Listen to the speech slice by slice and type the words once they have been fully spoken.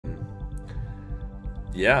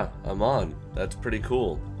Yeah, I'm on. That's pretty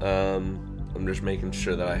cool. I'm just making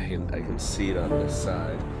sure that I can see it on this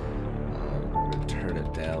side. I'm gonna turn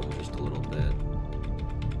it down just a little bit.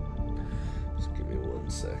 Just give me 1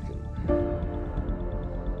 second.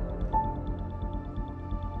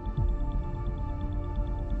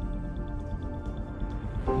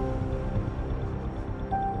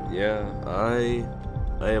 Yeah, I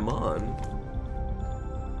am on.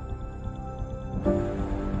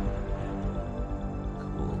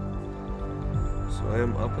 So I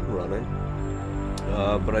am up and running,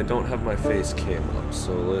 but I don't have my face cam up.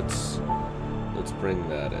 So let's bring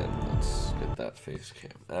that in. Let's get that face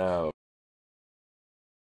cam out.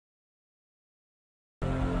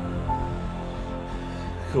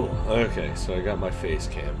 Cool. Okay, so I got my face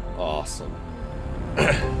cam. Awesome. All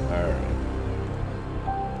right.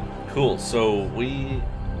 Cool. So we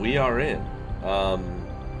are in.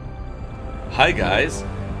 Hi guys.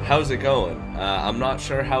 How's it going? I'm not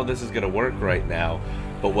sure how this is going to work right now,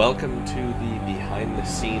 but welcome to the behind the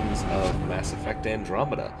scenes of Mass Effect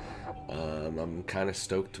Andromeda. I'm kind of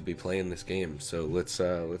stoked to be playing this game, so let's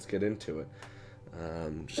get into it.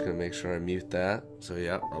 Just gonna make sure I mute that. So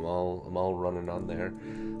yeah, I'm all running on there.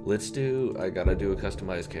 I gotta do a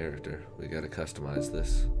customized character. We gotta customize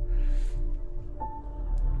this.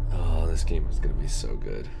 Oh, this game is gonna be so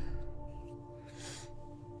good.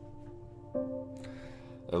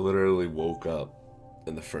 I literally woke up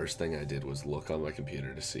and the first thing I did was look on my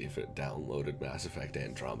computer to see if it downloaded Mass Effect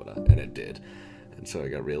Andromeda, and it did. And so I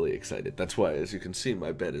got really excited. That's why, as you can see,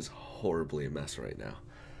 my bed is horribly a mess right now.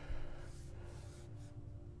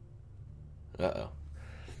 Uh-oh.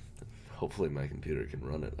 Hopefully my computer can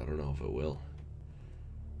run it. I don't know if it will.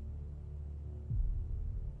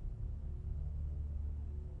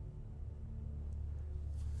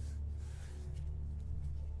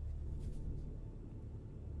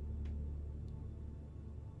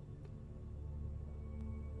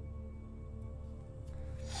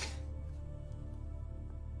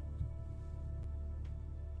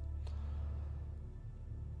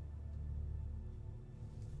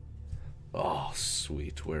 Oh,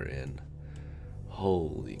 sweet, we're in.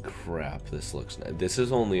 Holy crap, this looks nice. This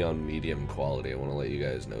is only on medium quality. I want to let you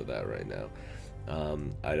guys know that right now.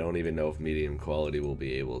 I don't even know if medium quality will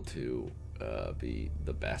be able to be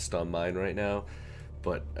the best on mine right now,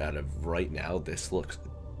 but out of right now, this looks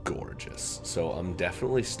gorgeous. So I'm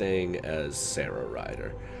definitely staying as Sarah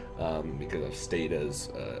Ryder, because I've stayed as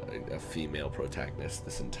a female protagonist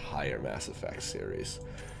this entire Mass Effect series.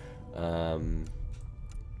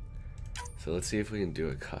 So let's see if we can do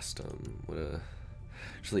a custom.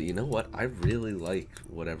 Actually, you know what? I really like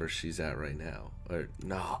whatever she's at right now. Or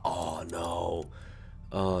no, oh no.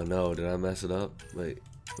 Oh no, did I mess it up? Wait,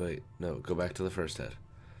 no, go back to the first head.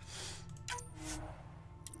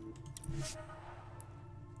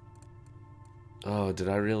 Oh, did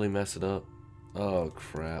I really mess it up? Oh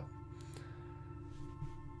crap.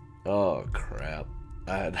 Oh crap.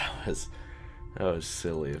 That was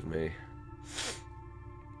silly of me.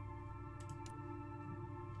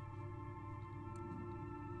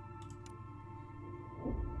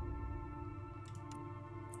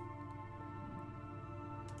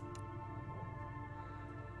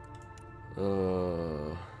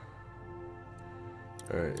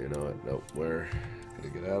 Alright, you know what? Nope, we're gonna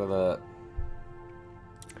get out of that.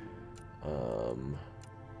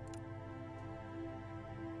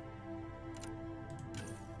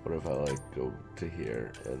 What if I like go to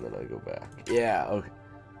here and then I go back? Yeah, okay.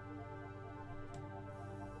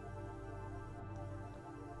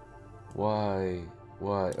 Why?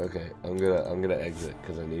 Okay, I'm gonna exit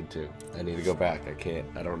because I need to. I need to go back.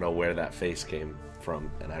 I don't know where that face came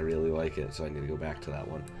from, and I really like it, so I need to go back to that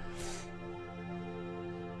one.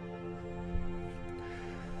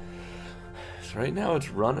 So right now it's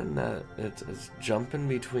running it's jumping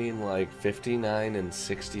between like 59 and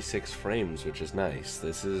 66 frames, which is nice.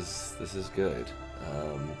 This is good.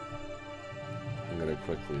 I'm gonna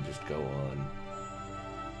quickly just go on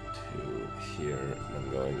to here, and I'm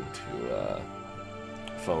going to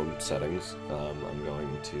phone settings. I'm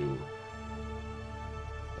going to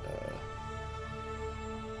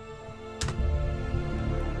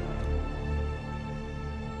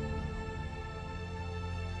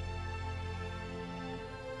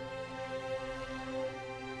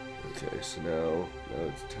okay, so now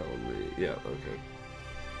it's telling me, yeah, okay.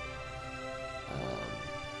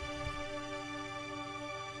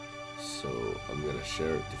 So I'm gonna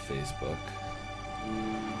share it to Facebook.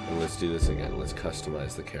 And let's do this again. Let's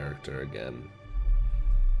customize the character again.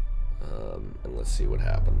 And let's see what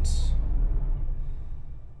happens.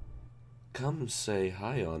 Come say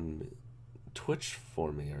hi on Twitch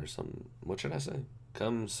for me or something. What should I say?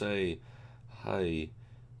 Come say hi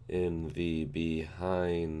in the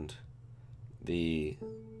behind the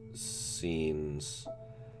scenes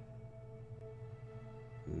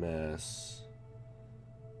Mass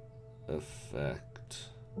Effect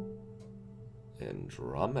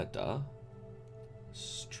Andromeda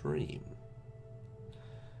stream.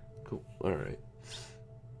 Cool. Alright.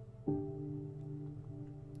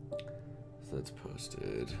 So that's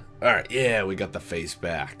posted. Alright, yeah, we got the face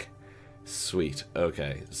back. Sweet.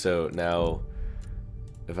 Okay, so now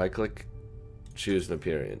if I click choose an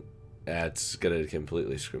appearance, that's gonna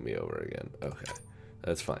completely screw me over again. Okay,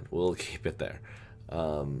 that's fine. We'll keep it there.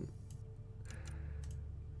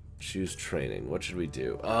 Choose training. What should we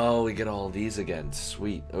do? Oh, we get all these again.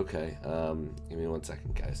 Sweet. Okay. Give me 1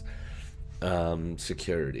 second, guys.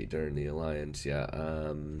 Security during the alliance.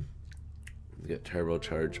 Yeah. Get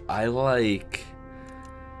turbocharge. I like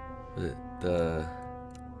the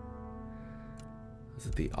is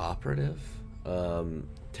it the operative?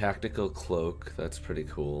 Tactical cloak. That's pretty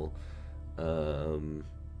cool.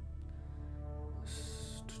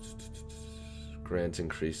 Grants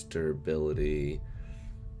increased durability.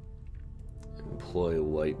 Employ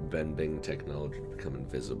light bending technology to become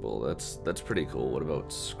invisible. That's pretty cool. What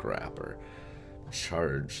about Scrapper?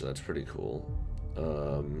 Charge. That's pretty cool.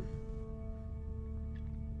 Hold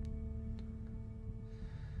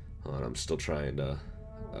on, I'm still trying to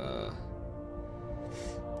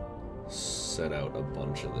set out a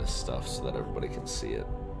bunch of this stuff so that everybody can see it.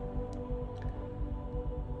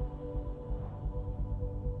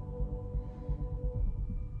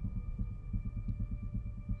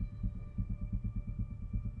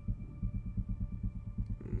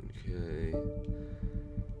 Okay.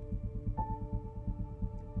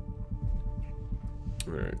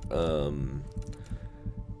 Alright,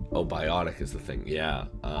 oh, biotic is the thing. Yeah,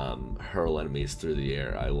 hurl enemies through the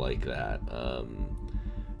air. I like that.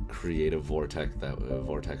 Create a vortex that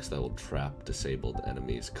will trap disabled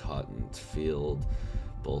enemies caught in its field.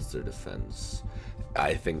 Bolster defense.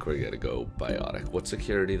 I think we're gonna go biotic. What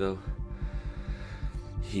security though?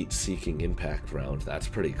 Heat-seeking impact round. That's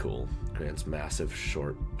pretty cool. Grants massive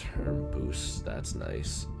short-term boosts. That's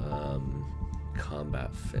nice.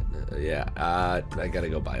 Combat fitness. Yeah, I gotta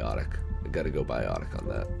go biotic. I gotta go biotic on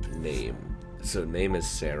that. Name. So name is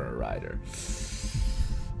Sarah Ryder.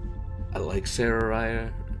 I like Sarah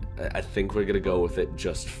Ryder. I think we're gonna go with it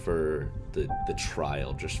just for the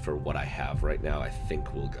trial, just for what I have right now. I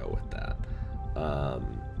think we'll go with that.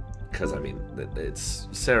 Because I mean, it's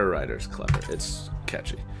Sarah Ryder's clever. It's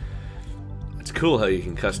catchy. It's cool how you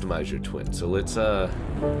can customize your twin. So let's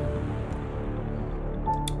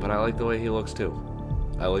but I like the way he looks too.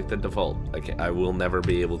 I like the default. I will never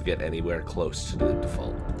be able to get anywhere close to the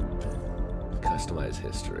default. Customize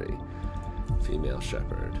history. Female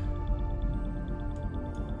shepherd.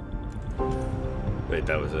 Wait,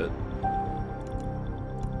 that was it?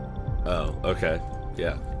 Oh, okay.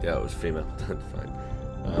 Yeah, it was female. Fine.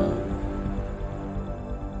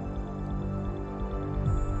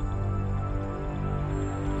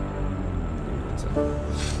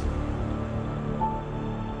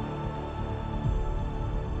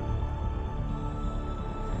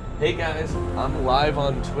 Hey guys, I'm live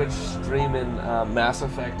on Twitch streaming Mass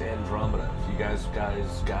Effect Andromeda. If you guys.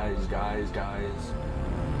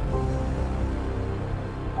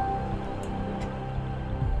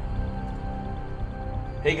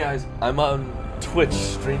 Hey guys, I'm on Twitch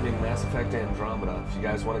streaming Mass Effect Andromeda. If you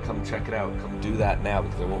guys want to come check it out, come do that now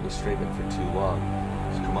because I won't be streaming for too long.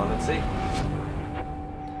 Just come on and see.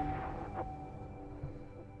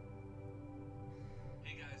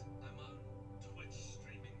 Hey guys, I'm on Twitch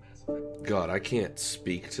streaming Mass Effect. God, I can't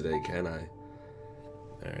speak today, can I?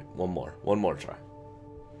 Alright, one more try.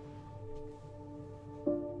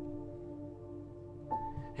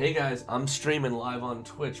 Hey guys, I'm streaming live on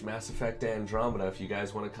Twitch, Mass Effect Andromeda. If you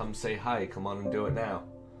guys want to come say hi, come on and do it now.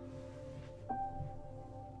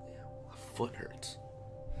 Yeah, my foot hurts.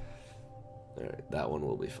 Alright, that one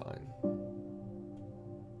will be fine.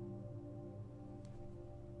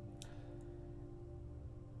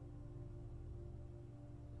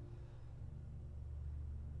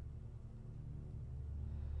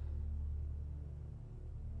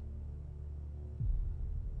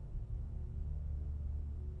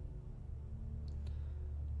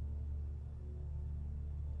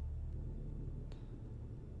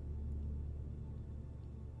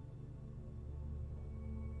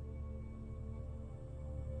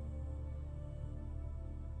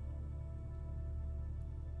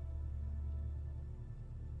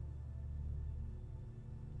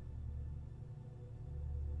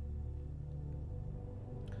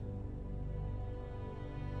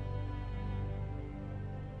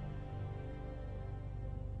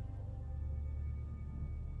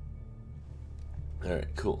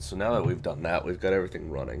 Alright, cool. So now that we've done that, we've got everything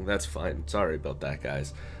running. That's fine. Sorry about that,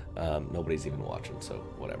 guys. Nobody's even watching, so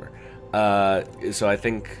whatever. So I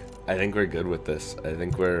think we're good with this. I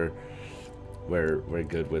think we're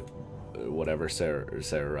good with whatever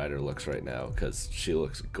Sarah Ryder looks right now, because she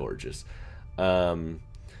looks gorgeous.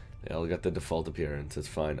 Yeah, I got the default appearance. It's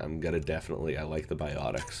fine. I'm gonna definitely. I like the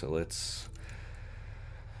biotic, so let's.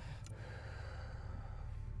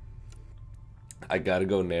 I gotta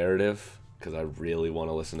go narrative because I really want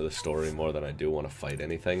to listen to the story more than I do want to fight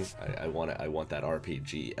anything. I want that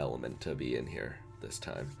RPG element to be in here this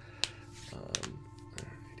time. Alrighty.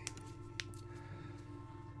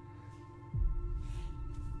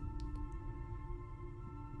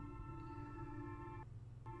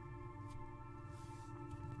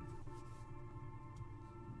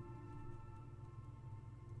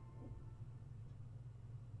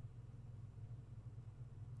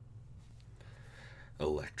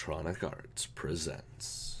 Electronic Arts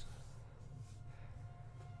presents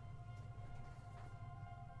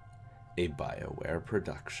a BioWare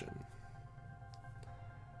production.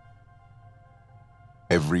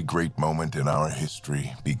 Every great moment in our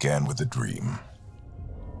history began with a dream.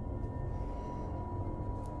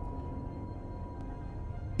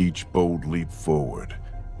 Each bold leap forward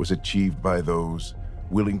was achieved by those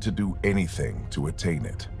willing to do anything to attain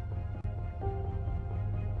it.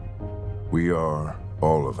 We are,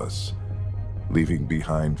 all of us, leaving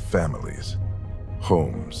behind families,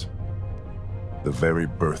 homes, the very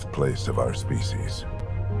birthplace of our species.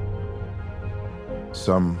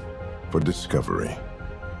 Some for discovery,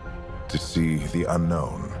 to see the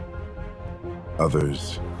unknown.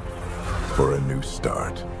 Others for a new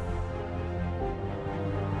start.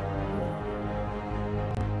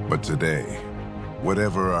 But today,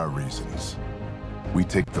 whatever our reasons, we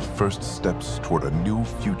take the first steps toward a new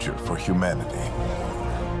future for humanity.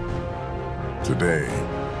 Today,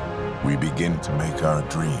 we begin to make our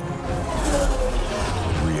dream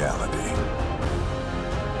reality.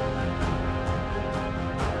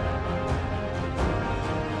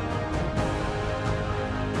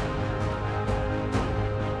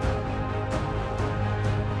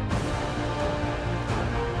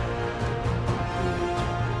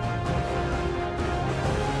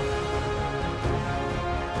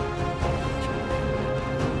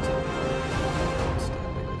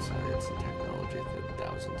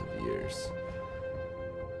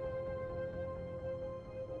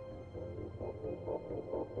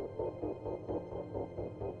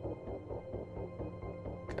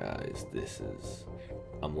 Guys, this is...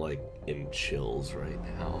 I'm like in chills right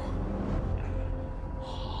now.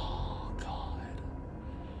 Oh, God.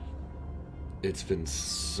 It's been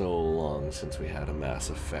so long since we had a Mass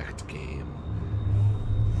Effect game.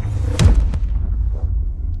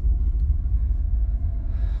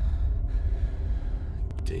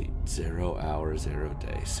 Date 0 hour 0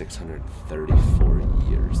 day, 634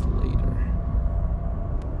 years later.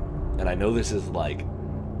 And I know this is like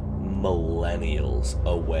millennials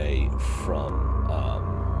away from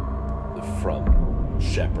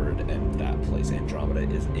Shepard and that place. Andromeda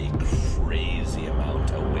is a crazy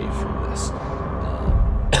amount away from this.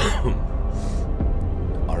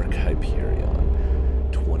 Arc Hyperion,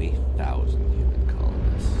 20,000 human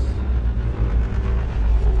colonists.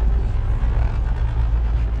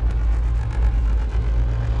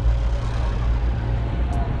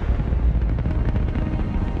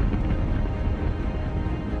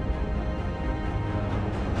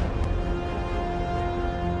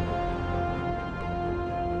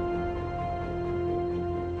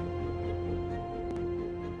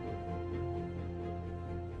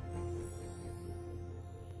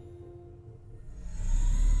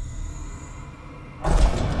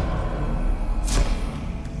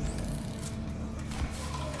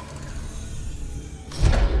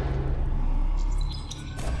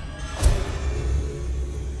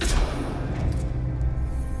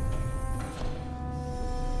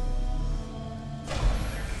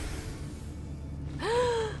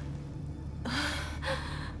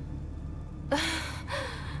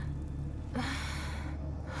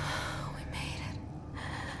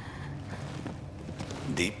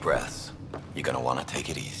 Deep breaths. You're gonna want to take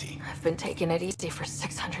it easy. I've been taking it easy for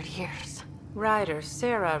 600 years. Ryder,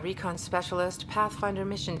 Sarah, Recon Specialist, Pathfinder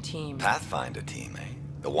Mission Team. Pathfinder team, eh?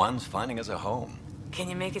 The ones finding us a home. Can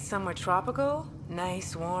you make it somewhere tropical?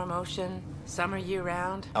 Nice, warm ocean, summer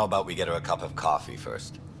year-round? How about we get her a cup of coffee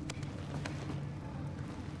first?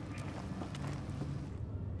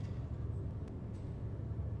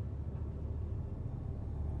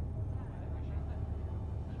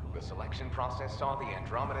 The selection process saw the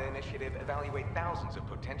Andromeda Initiative evaluate thousands of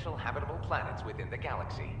potential habitable planets within the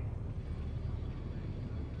galaxy.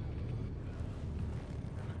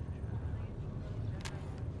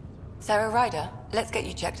 Sarah Ryder, let's get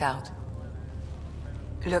you checked out.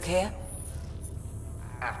 Look here.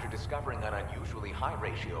 After discovering an unusually high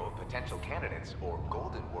ratio of potential candidates, or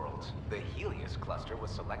golden worlds, the Helios cluster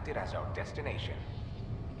was selected as our destination.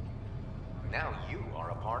 Now you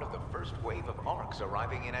are a part of the first wave of arcs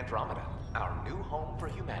arriving in Andromeda, our new home for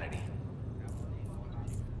humanity.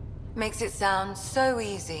 Makes it sound so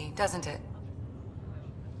easy, doesn't it?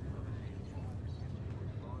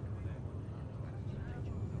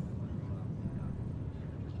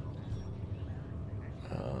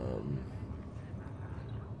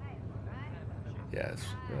 Yes.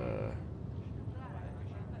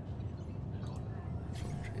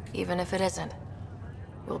 Even if it isn't,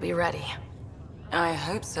 we'll be ready. I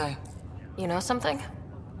hope so. You know something?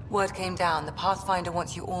 Word came down. The Pathfinder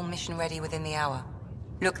wants you all mission ready within the hour.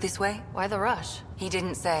 Look this way? Why the rush? He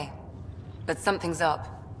didn't say. But something's up.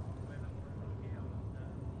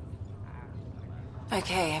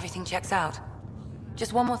 Okay, everything checks out.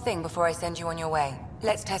 Just one more thing before I send you on your way.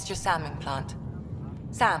 Let's test your SAM implant.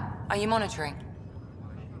 Sam, are you monitoring?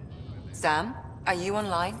 Sam, are you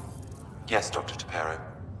online? Yes, Dr. Tapero.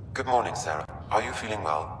 Good morning, Sarah. Are you feeling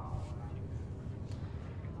well?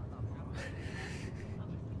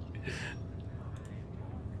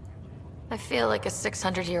 I feel like a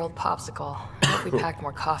 600-year-old popsicle. I hope we packed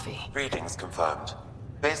more coffee. Readings confirmed.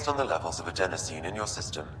 Based on the levels of adenosine in your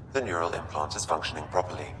system, the neural implant is functioning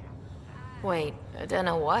properly. Wait,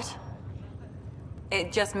 adeno what?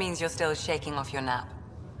 It just means you're still shaking off your nap.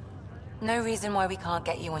 No reason why we can't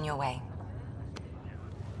get you on your way.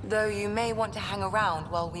 Though you may want to hang around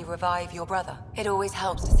while we revive your brother. It always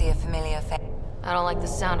helps to see a familiar face. I don't like the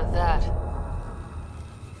sound of that.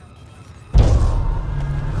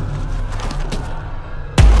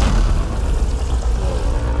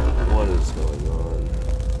 What is going on?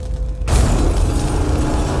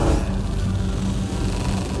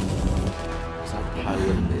 Is that pilot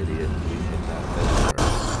an idiot? We hit that thing.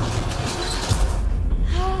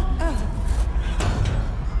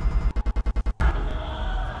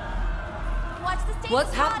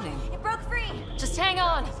 What's happening? It broke free. Just hang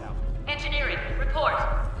on. Engineering, report.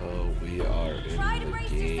 Oh, we are in Try to the brace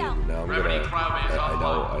game. yourself. Now I'm gonna. I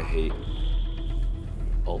know. I hate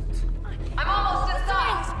alt. I'm almost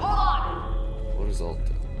inside. Hold on. What is alt?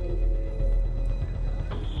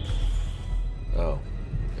 Oh.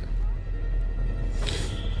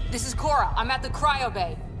 This is Cora. I'm at the cryo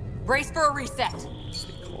bay. Brace for a reset.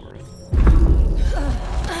 See Cora.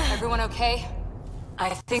 Everyone okay?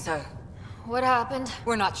 I think so. What happened?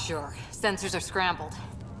 We're not sure. Sensors are scrambled.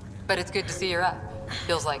 But it's good to see you're up.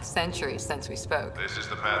 Feels like centuries since we spoke. This is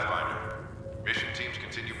the Pathfinder. Mission teams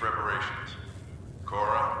continue preparations.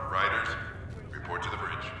 Cora, Riders, report to the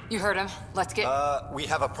bridge. You heard him. Let's get... We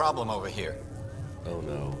have a problem over here. Oh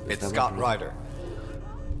no. Is It's that Scott what- Ryder.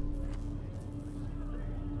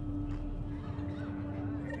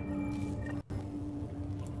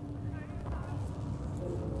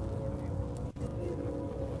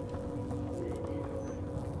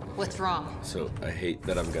 What's wrong? So I hate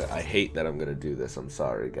that I'm gonna do this. I'm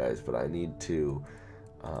sorry guys, but I need to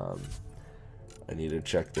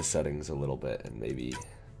check the settings a little bit and maybe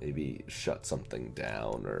shut something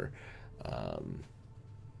down or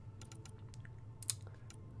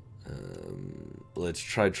let's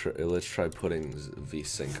try putting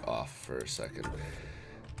VSync off for a second,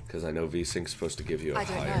 because I know VSync's supposed to give you a I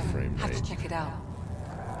don't higher know. frame Have rate. to check it out.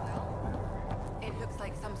 Well, it looks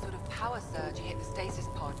like some sort of power surge hit the stasis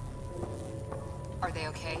pod. Are they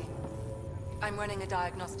okay? I'm running a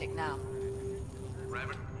diagnostic now.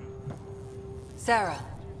 Rabbit? Sarah,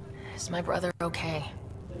 Is my brother okay?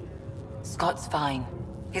 Scott's fine.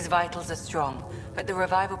 His vitals are strong, but the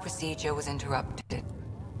revival procedure was interrupted.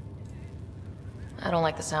 I don't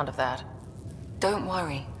like the sound of that. Don't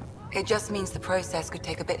worry. It just means the process could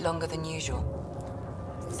take a bit longer than usual.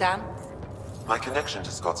 Sam? My connection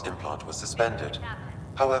to Scott's implant was suspended.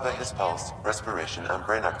 However, his pulse, respiration, and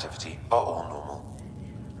brain activity are all normal.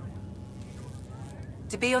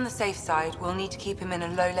 To be on the safe side, we'll need to keep him in a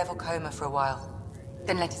low-level coma for a while.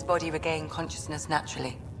 Then let his body regain consciousness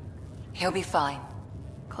naturally. He'll be fine.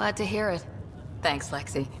 Glad to hear it. Thanks,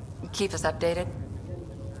 Lexi. Keep us updated.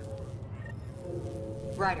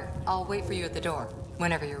 Ryder, I'll wait for you at the door,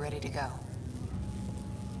 whenever you're ready to go.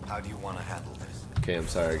 How do you want to handle this? Okay, I'm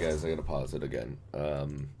sorry guys, I gotta pause it again.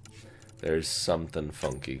 There's something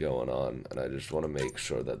funky going on, and I just want to make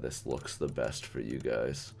sure that this looks the best for you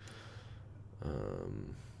guys.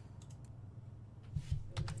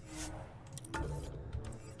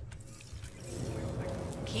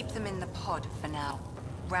 Keep them in the pod for now.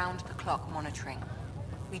 Round-the-clock monitoring.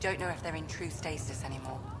 We don't know if they're in true stasis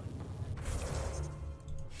anymore.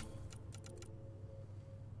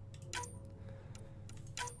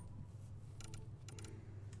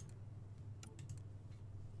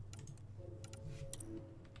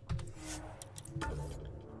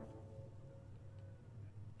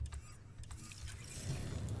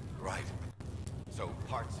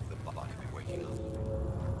 parts of the body be waking up.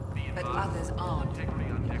 But others aren't.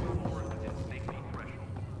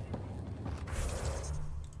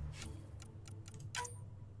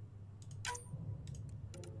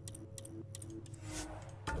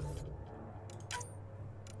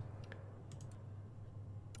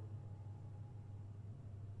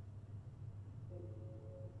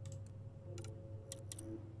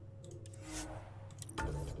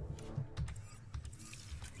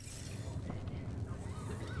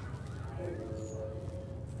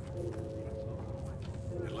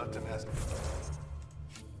 It left a nest.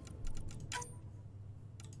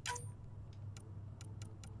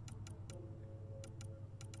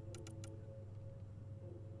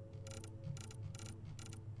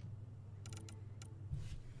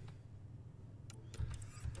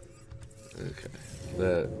 Okay,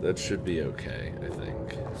 that should be okay, I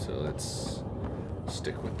think. So let's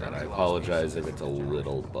stick with that. I apologize if it's a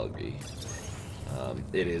little buggy.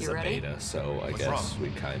 It is a beta, so I guess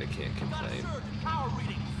we kind of can't complain.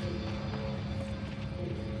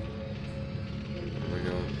 We're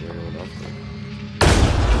going up there.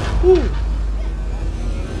 Woo!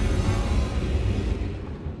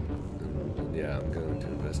 Yeah, I'm going to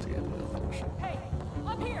investigate the malfunction. Hey,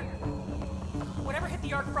 up here! Whatever hit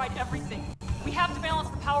the arc fried everything. We have to balance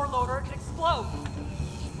the power loader, it could explode.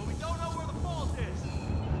 But we don't know where the fault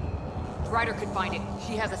is. Ryder could find it.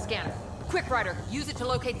 She has a scanner. Quick, Ryder, use it to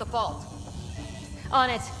locate the fault. On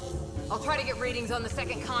it. I'll try to get readings on the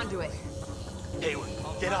second conduit. Hayward,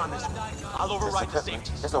 get on this. I'll override the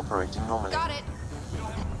safety. Is operating normally. Got it.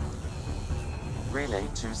 Relay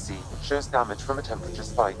 2C shows damage from a temperature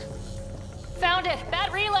spike. Found it!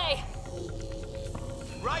 Bad relay!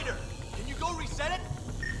 Ryder, can you go reset it?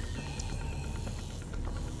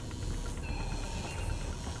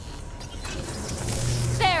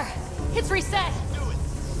 There! It's reset! Do it.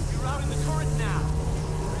 You're out in the current now.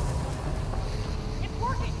 It's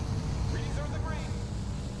working! Readings are in the green.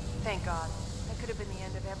 Thank God. That could have been the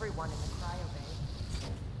end of everyone in the cryo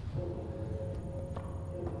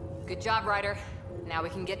bay. Good job, Ryder. Now we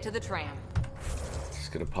can get to the tram.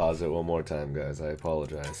 Just gonna pause it one more time, guys. I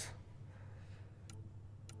apologize.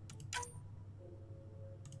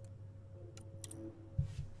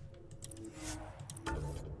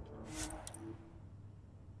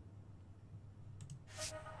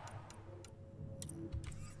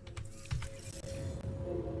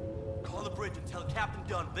 Call the bridge and tell Captain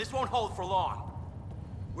Dunn this won't hold for long.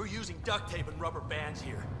 We're using duct tape and rubber bands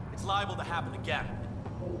here. It's liable to happen again.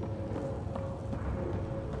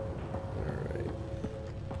 Alright.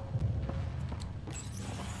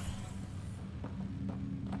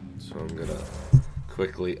 So I'm gonna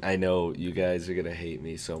quickly, I know you guys are gonna hate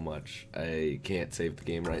me so much. I can't save the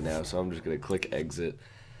game right now, so I'm just gonna click exit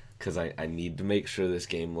because I need to make sure this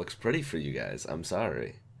game looks pretty for you guys. I'm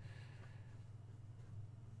sorry.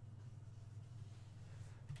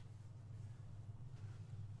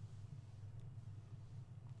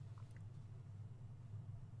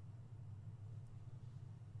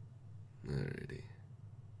 Alrighty.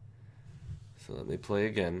 So let me play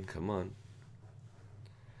again. Come on.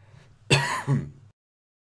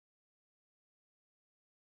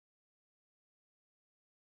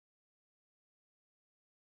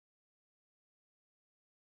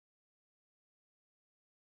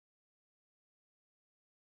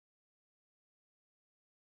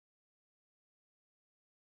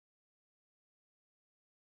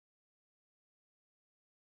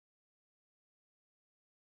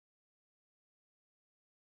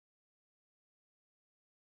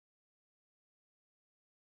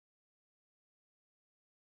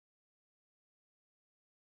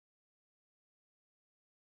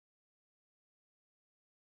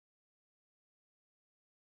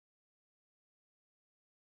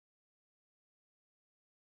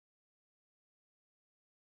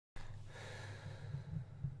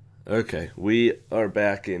 Okay, we are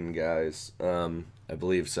back in, guys. I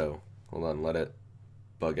believe so. Hold on, let it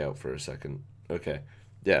bug out for a second. Okay,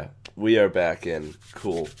 yeah, we are back in.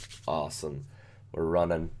 Cool, awesome. We're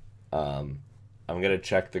running. I'm gonna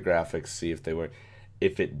check the graphics, see if they work.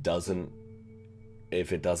 If it doesn't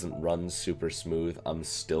run super smooth, I'm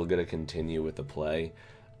still gonna continue with the play.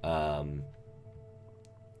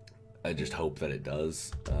 I just hope that it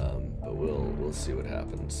does, but we'll see what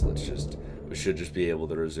happens. We should just be able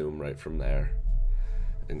to resume right from there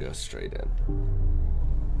and go straight in.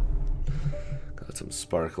 Got some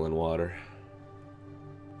sparkling water.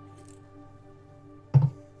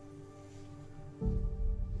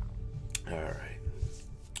 All right.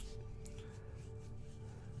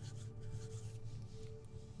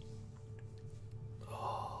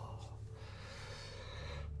 Oh.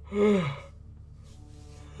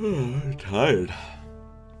 I'm tired.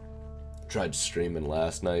 Tried streaming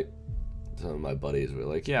last night. Some of my buddies were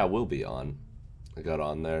like, yeah, we'll be on. I got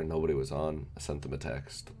on there, nobody was on. I sent them a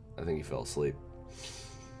text. I think he fell asleep.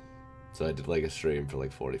 So I did like a stream for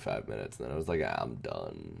like 45 minutes, and then I was like, I'm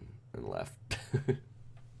done, and left.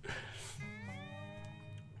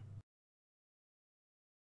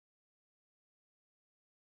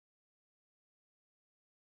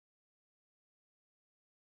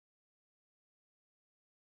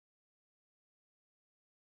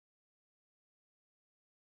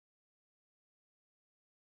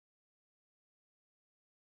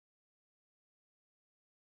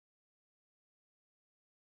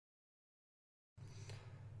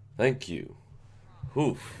 Thank you.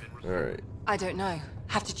 Oof. Alright. I don't know.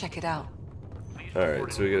 Have to check it out.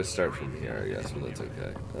 Alright, so we gotta start from here, I guess, but that's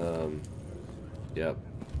okay. Yep.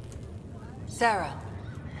 Sarah.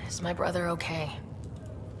 Is my brother okay?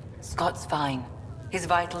 Scott's fine. His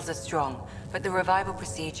vitals are strong, but the revival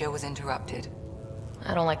procedure was interrupted.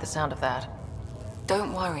 I don't like the sound of that.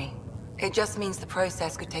 Don't worry. It just means the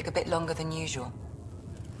process could take a bit longer than usual.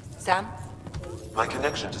 Sam? My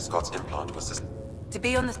connection to Scott's implant was To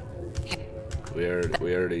be on the...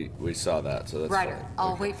 We saw that, so that's Ryder, fine.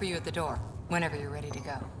 I'll wait for you at the door, whenever you're ready to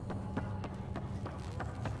go.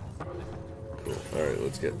 Cool. Alright,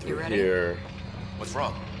 let's get through ready? here. What's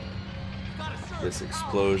wrong? This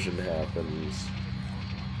explosion happens.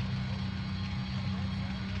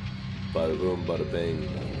 Bada boom, bada bing.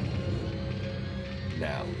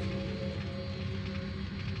 Now.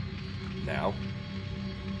 Now.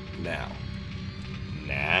 Now.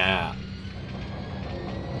 Now.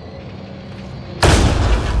 I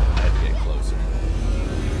have to get closer.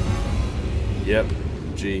 Yep.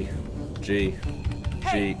 G. G.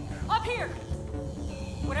 Hey, G. up here!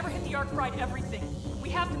 Whatever hit the arc fried everything. We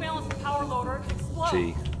have to balance the power load or it could explode.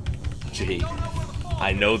 G. G.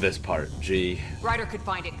 I know this part. G. Ryder could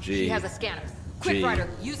find it. G. She has a scanner. Quick, G. Ryder,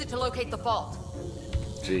 use it to locate the fault.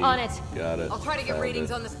 G. On it. Got it. I'll try to get Found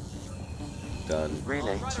readings it. on this. Done.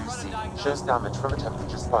 Relay 2C shows damage from a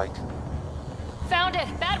temperature spike. Found it!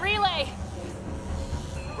 Bat relay!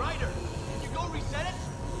 Ryder, can you go reset it?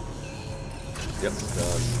 Yep,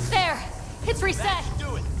 done. There! It's reset! That should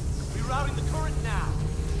do it. Rerouting the current now.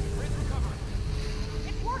 Grid's recovering.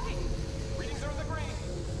 It's working. Readings are in the green.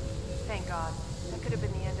 Thank God. That could have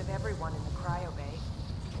been the end of everyone in the cryo bay.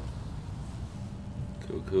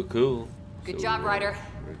 Cool, cool, cool. Good So job, Ryder.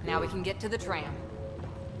 we're Now we good. can get to the tram.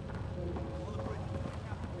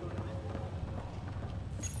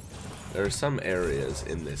 There are some areas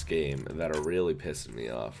in this game that are really pissing me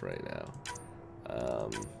off right now.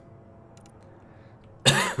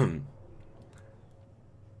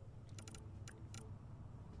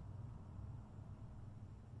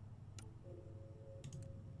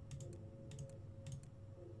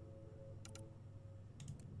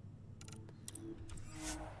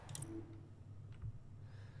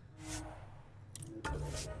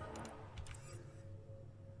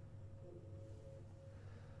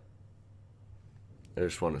 I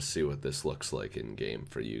just want to see what this looks like in game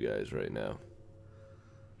for you guys right now.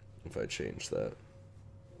 If I change that.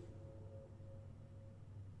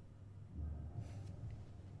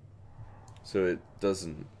 So it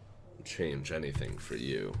doesn't change anything for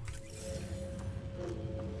you.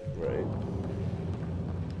 Right?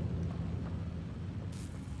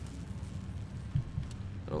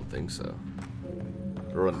 I don't think so.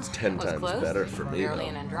 It runs 10 That was times close. better for me, Barely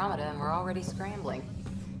in though. Andromeda, and we're already scrambling.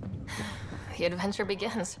 The adventure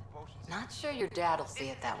begins. Not sure your dad'll see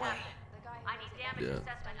it that way. Yeah.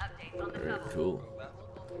 Alright, cool.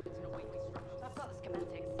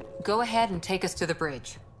 Go ahead and take us to the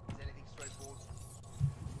bridge.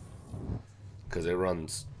 Because it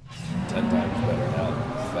runs 10 times better now.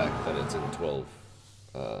 The fact that it's in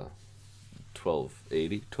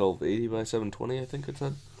 1280 by 720, I think it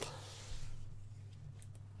said.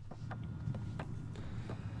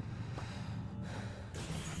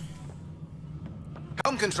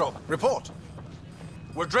 Helm control, report.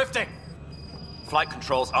 We're drifting. Flight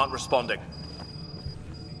controls aren't responding.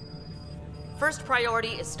 First priority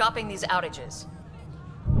is stopping these outages.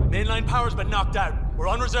 Mainline power's been knocked out. We're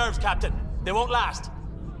on reserves, Captain. They won't last.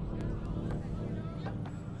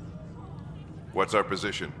 What's our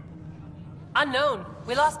position? Unknown.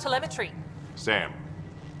 We lost telemetry. Sam,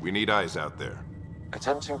 we need eyes out there.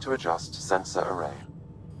 Attempting to adjust sensor array.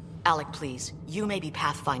 Alec, please. You may be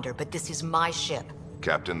Pathfinder, but this is my ship.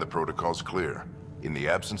 Captain, the protocol's clear. In the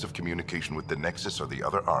absence of communication with the Nexus or the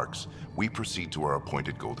other arcs, we proceed to our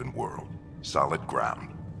appointed Golden World. Solid ground.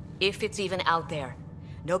 If it's even out there.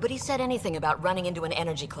 Nobody said anything about running into an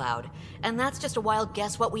energy cloud, and that's just a wild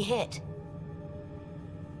guess what we hit.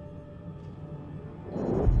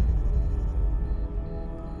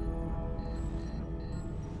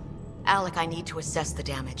 Alec, I need to assess the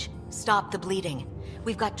damage. Stop the bleeding.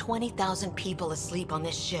 We've got 20,000 people asleep on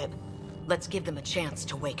this ship. Let's give them a chance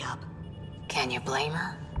to wake up. Can you blame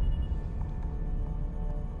her?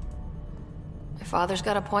 My father's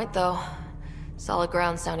got a point, though. Solid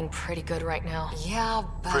ground sounding pretty good right now. Yeah,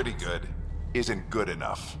 but... Pretty good isn't good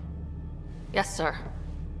enough. Yes, sir.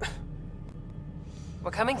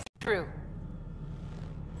 We're coming through.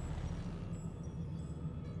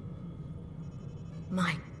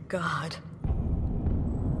 My God.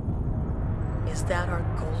 Is that our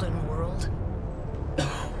golden world?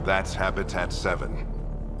 That's Habitat 7.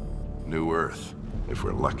 New Earth, if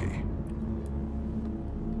we're lucky.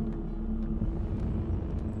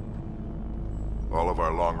 All of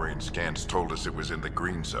our long-range scans told us it was in the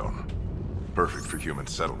green zone. Perfect for human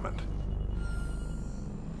settlement.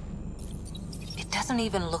 It doesn't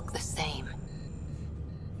even look the same.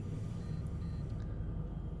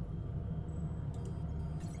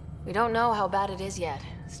 We don't know how bad it is yet.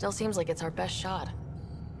 Still seems like it's our best shot.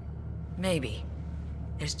 Maybe.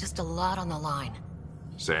 There's just a lot on the line.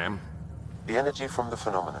 Sam? The energy from the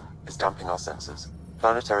phenomenon is damping our senses.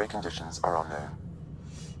 Planetary conditions are unknown.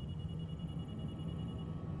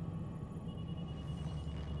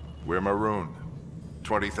 We're marooned.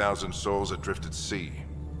 20,000 souls adrift at sea.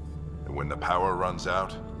 And when the power runs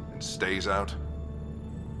out, and stays out,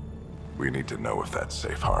 we need to know if that's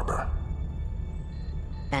safe harbor.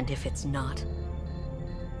 And if it's not?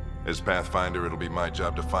 As Pathfinder, it'll be my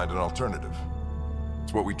job to find an alternative.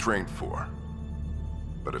 It's what we trained for.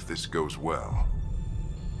 But if this goes well,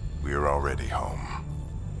 we're already home.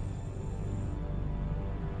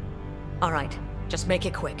 All right, just make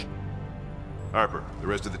it quick. Harper, the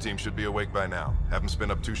rest of the team should be awake by now. Have them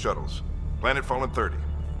spin up 2 shuttles. Planetfall in 30.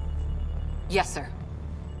 Yes, sir.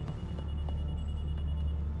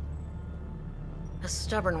 A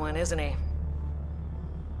stubborn one, isn't he?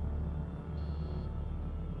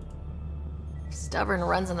 Stubborn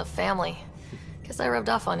runs in the family. Guess I rubbed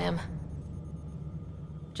off on him.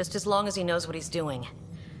 Just as long as he knows what he's doing.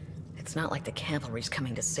 It's not like the cavalry's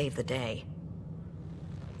coming to save the day.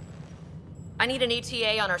 I need an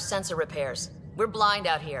ETA on our sensor repairs. We're blind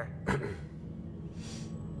out here.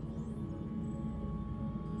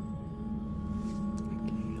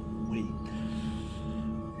 Wait.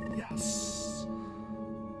 Yes.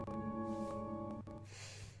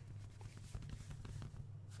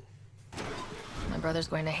 My brother's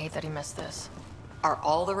going to hate that he missed this. Are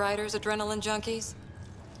all the riders adrenaline junkies?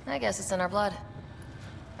 I guess it's in our blood.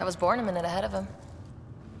 I was born a minute ahead of him.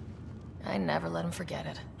 I never let him forget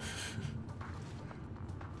it.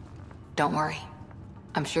 Don't worry.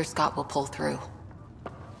 I'm sure Scott will pull through.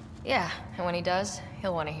 Yeah, and when he does,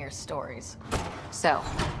 he'll want to hear stories. So,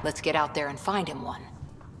 let's get out there and find him one.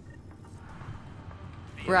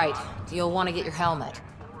 Right, you'll want to get your helmet.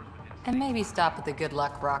 And maybe stop at the Good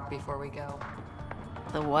Luck Rock before we go.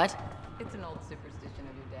 The what? It's an old superstition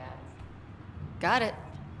of your dad's. Got it.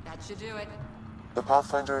 That should do it. The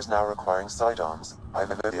Pathfinder is now requiring sidearms,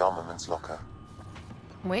 either the armaments locker.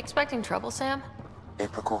 We expecting trouble, Sam? A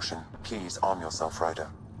precaution. Please arm yourself, Ryder.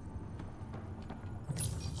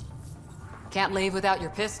 Can't leave without your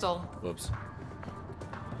pistol. Whoops.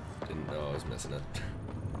 Didn't know I was missing it.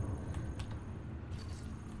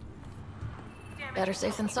 Better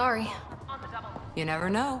safe than sorry. You never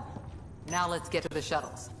know. Now let's get to the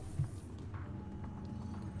shuttles.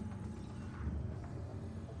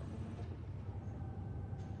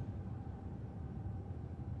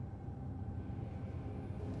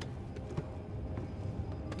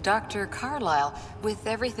 Dr. Carlyle, with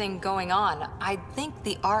everything going on, I think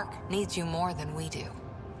the Ark needs you more than we do.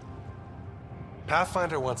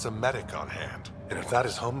 Pathfinder wants a medic on hand, and if that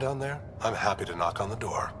is home down there, I'm happy to knock on the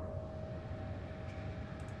door.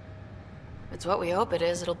 If it's what we hope it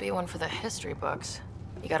is, it'll be one for the history books.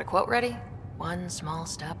 You got a quote ready? One small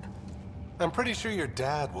step. I'm pretty sure your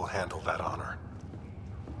dad will handle that honor.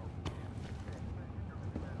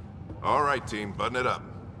 All right, team, button it up.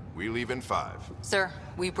 We leave in 5. Sir,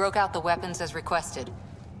 we broke out the weapons as requested.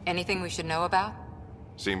 Anything we should know about?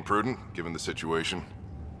 Seem prudent, given the situation.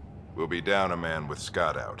 We'll be down a man with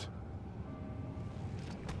Scott out.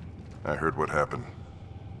 I heard what happened.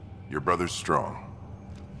 Your brother's strong.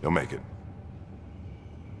 He'll make it.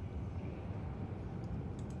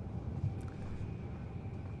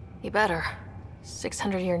 He better.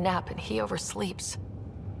 600-year nap and he oversleeps.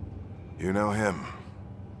 You know him.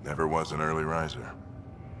 Never was an early riser.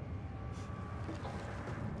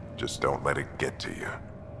 Just don't let it get to you.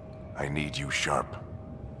 I need you sharp.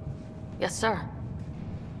 Yes, sir.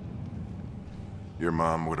 Your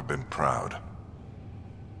mom would have been proud.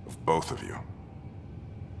 Of both of you.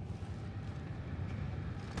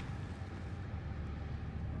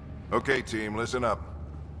 Okay, team, listen up.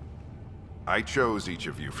 I chose each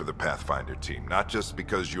of you for the Pathfinder team, not just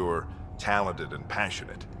because you're talented and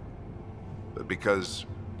passionate, but because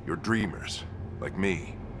you're dreamers, like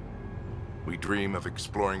me. We dream of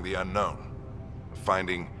exploring the unknown, of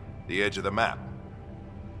finding the edge of the map,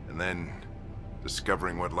 and then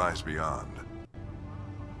discovering what lies beyond.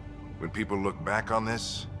 When people look back on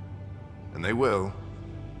this, and they will,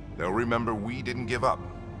 they'll remember we didn't give up.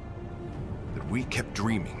 That we kept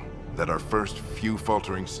dreaming, that our first few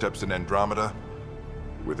faltering steps in Andromeda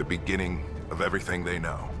were the beginning of everything they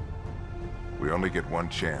know. We only get one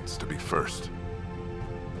chance to be first.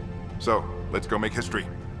 So, let's go make history.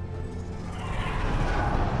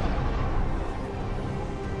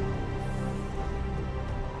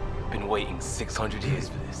 Been waiting 600 years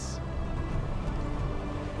for this.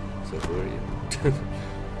 So who are you?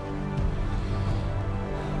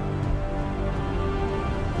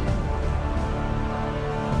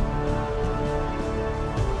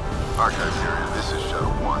 Archive period, this is Shuttle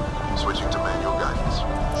 1. Switching to manual guidance.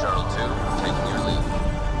 Shuttle 2, taking your lead.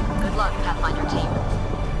 Good luck, Pathfinder team.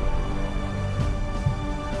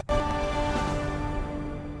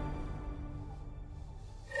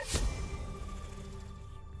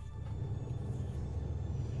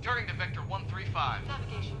 Turning to Vector 135.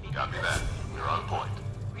 Copy that. We're on point.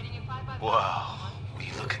 Wow, will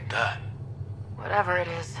you look at that? Whatever it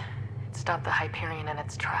is, it stopped the Hyperion in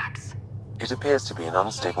its tracks. It appears to be an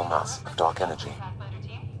unstable mass of dark energy.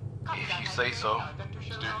 If you say so.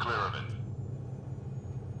 Steer clear of it.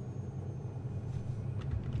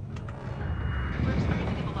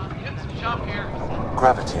 Shop here.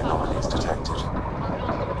 Gravity anomalies detected.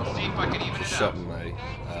 See if I can even it out. Shutting my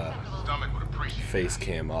face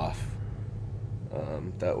cam off.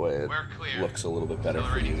 That way it looks a little bit better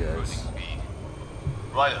for you guys.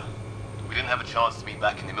 Ryder, we didn't have a chance to meet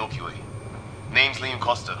back in the Milky Way. Name's Liam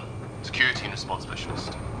Costa, Security and Response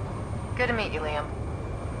Specialist. Good to meet you, Liam.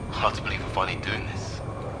 Hard to believe we're finally doing this.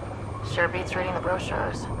 Sure beats reading the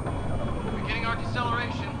brochures. Beginning our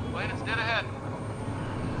deceleration. Planet's dead ahead.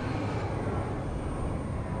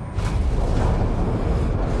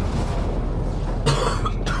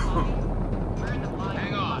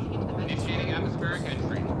 Hang on. Initiating atmospheric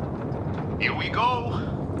entry. Here we go.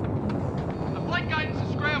 The flight guidance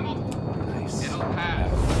is scrambled. Nice. It'll pass.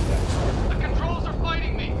 The controls are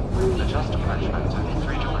fighting me. Adjust approach vector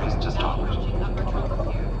 3 degrees to starboard.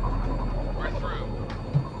 We're through.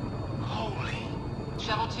 Holy.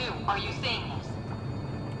 Shuttle 2, are you seeing this?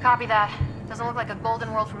 Copy that. Doesn't look like a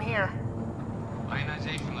golden world from here.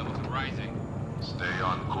 Ionization levels are rising. Stay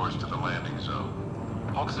on course to the landing zone.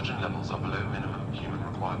 Oxygen levels are below minimum human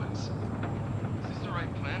requirements. Is this the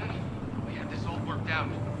right planet? We had this all worked out.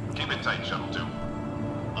 Keep it tight, Shuttle 2.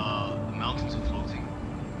 The mountains are floating.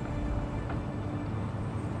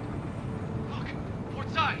 Look, port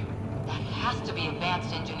side. That has to be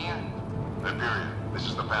advanced engineering. Hyperion, this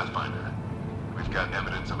is the Pathfinder. We've got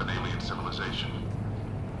evidence of an alien civilization.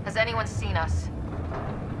 Has anyone seen us?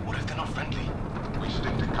 What if they're not friendly? We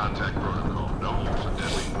stick to contact protocol. No use of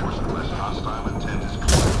deadly force unless hostile intent is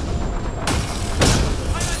clear.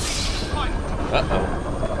 Uh-oh.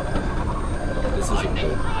 This isn't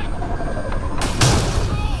good. Bye.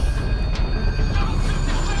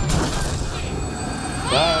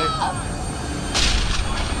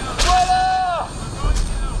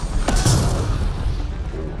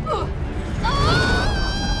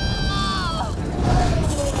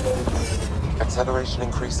 Acceleration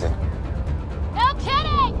increasing. No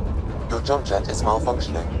kidding! Your jump jet is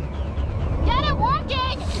malfunctioning. Get it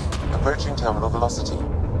working! Approaching terminal velocity.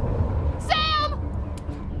 Sam!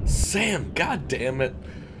 Sam, god damn it.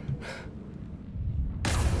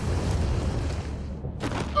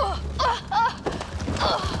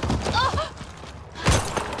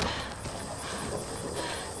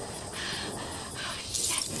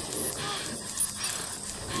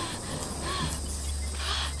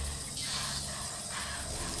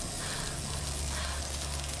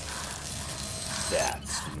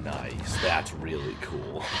 That's nice. That's really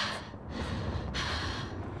cool.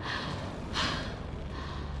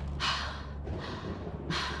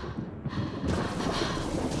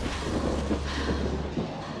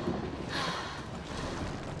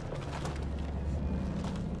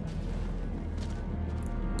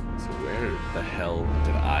 So where the hell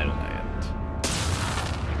did I land?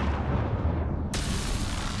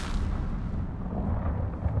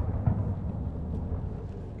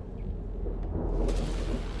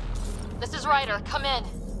 This is Ryder. Come in.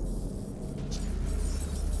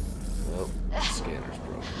 Oh, the scanner's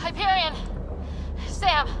broken. Hyperion!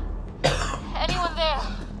 Sam! Anyone there?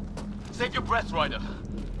 Save your breath, Ryder.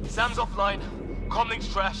 Sam's offline. Comlink's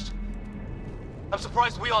trashed. I'm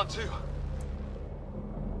surprised we aren't too.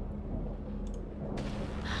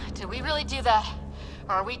 Did we really do that?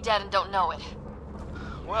 Or are we dead and don't know it?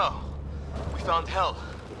 Well, we found hell.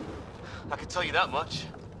 I can tell you that much.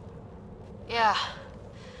 Yeah.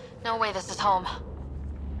 No way this is home.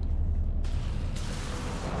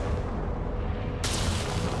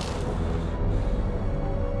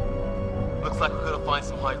 Looks like we're gonna find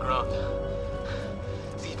some high ground.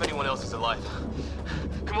 See if anyone else is alive.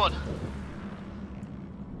 Come on.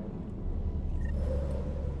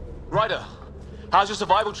 Ryder, how's your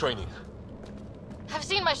survival training? I've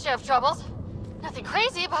seen my share of troubles. Nothing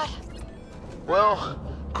crazy, but... Well,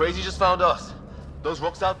 crazy just found us. Those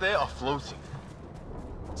rocks out there are floating.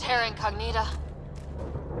 Terra Incognita.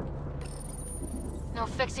 No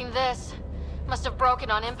fixing this. Must have broken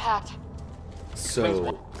on impact.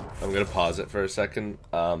 So, I'm gonna pause it for a second.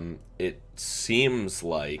 It seems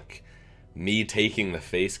like me taking the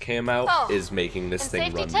face cam out is making this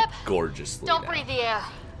thing run gorgeously Don't now. breathe the air.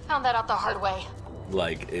 Found that out the hard way.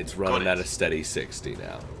 Like, it's running at a steady 60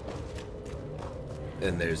 now.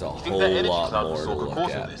 And there's a whole energy lot cloud more was to so look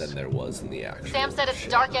causing at this? than there was in the actual Sam said it's ship.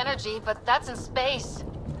 dark energy, but that's in space.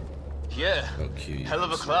 Yeah. Okay. Hell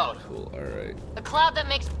of a cloud. Cool. All right. A cloud that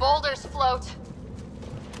makes boulders float.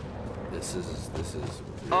 This is.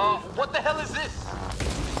 What the hell is this?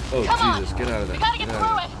 Oh Come Jesus! on. Get out of there! We gotta get out of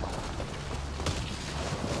through there. it.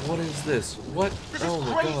 What is this? What? This oh is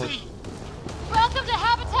my crazy. God! Welcome to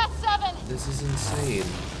Habitat 7. This is insane.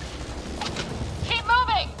 Keep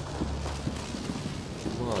moving.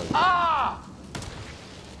 Come on. Ah!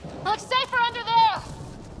 Looks safer under there.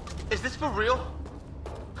 Is this for real?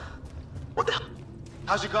 What the hell?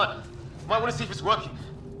 How's your gun? Might want to see if it's working.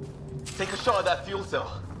 Take a shot at that fuel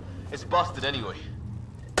cell. It's busted anyway.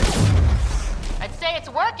 I'd say it's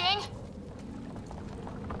working.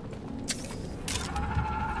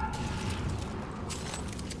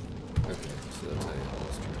 Okay, so that's how you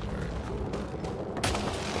holster. Alright,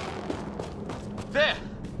 There!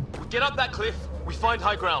 We get up that cliff, we find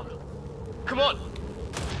high ground. Come on!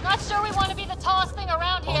 Not sure we want to be the tallest thing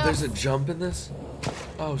around cool. here. Oh, there's a jump in this?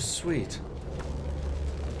 Oh, sweet.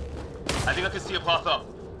 I think I can see a path up.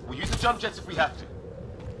 We'll use the jump jets if we have to.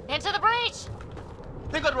 Into the breach.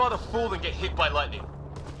 Think I'd rather fall than get hit by lightning.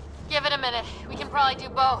 Give it a minute. We can probably do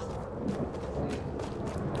both.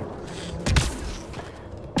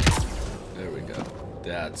 There we go.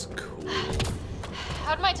 That's cool.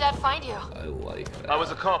 How'd my dad find you? I like that. I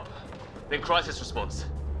was a cop, then crisis response.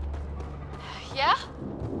 Yeah?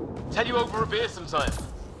 Tell you over a beer sometime.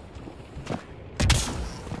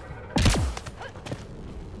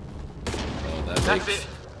 Oh, that That's makes it.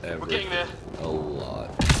 We're getting there. a lot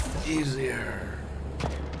easier.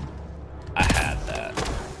 I had that.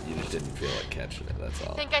 You just didn't feel like catching it, that's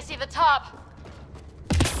all. Think I see the top.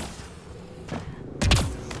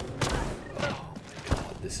 Oh my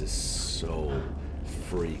God, this is so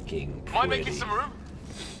freaking pretty. Mind making some room?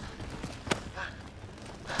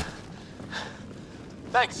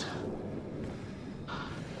 Thanks.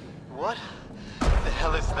 What the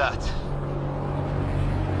hell is that?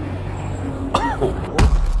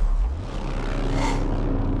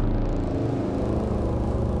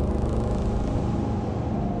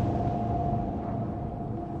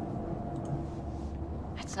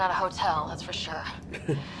 It's not a hotel, that's for sure.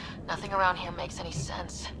 Nothing around here makes any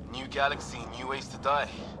sense. New galaxy, new ways to die.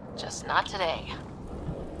 Just not today.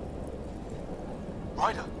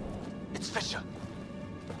 Ryder, it's Fisher.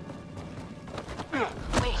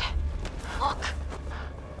 Wait. Look.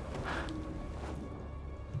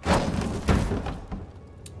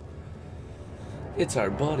 It's our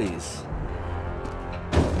buddies.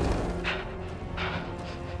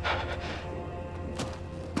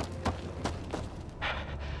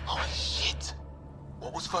 Holy shit!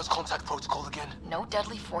 What was first contact protocol again? No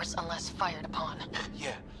deadly force unless fired upon.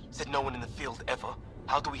 Yeah, said no one in the field ever.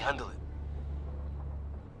 How do we handle it?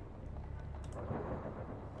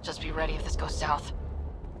 Just be ready if this goes south.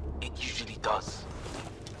 It usually does.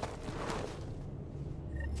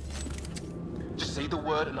 Just say the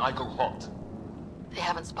word and I go hot. They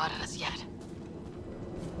haven't spotted us yet.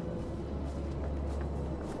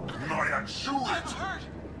 I'm hurt!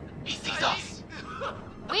 He sees us!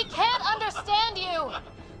 We can't understand you!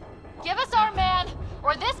 Give us our man,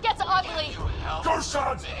 or this gets ugly! Go,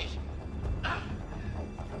 son!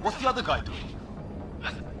 What's the other guy doing?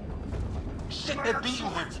 Shit, they're beating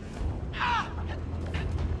him!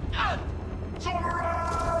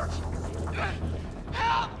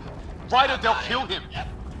 Ryder, they'll kill him!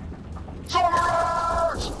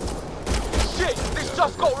 Shit, this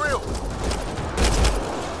just got real!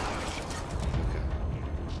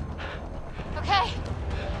 Okay,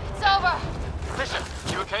 it's over.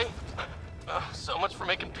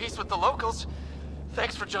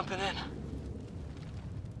 jumping in.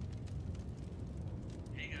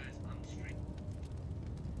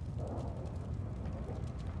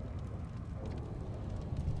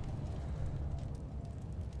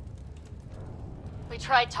 We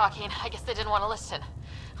tried talking. I guess they didn't want to listen.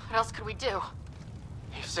 What else could we do?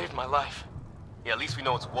 You saved my life. Yeah, at least we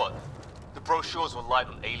know it's what. The brochures were light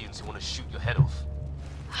on aliens who want to shoot your head off.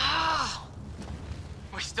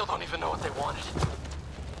 We still don't even know what they wanted.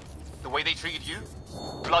 The way they treated you?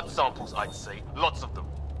 Blood samples, I'd say. Lots of them.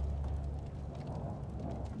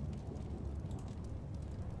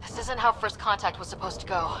 This isn't how first contact was supposed to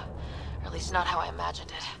go. Or at least not how I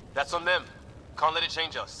imagined it. That's on them. Can't let it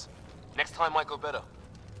change us. Next time might go better.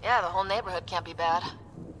 Yeah, the whole neighborhood can't be bad.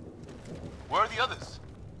 Where are the others?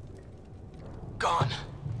 Gone.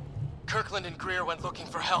 Kirkland and Greer went looking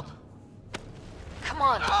for help. Come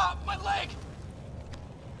on. Ah, my leg!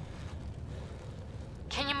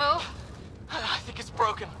 Can you move? I think it's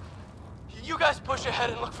broken. You guys push ahead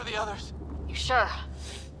and look for the others. You sure?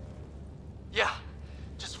 Yeah.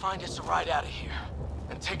 Just find us a ride out of here.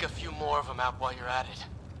 And take a few more of them out while you're at it.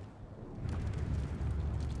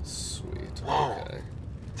 Sweet. Whoa. Okay.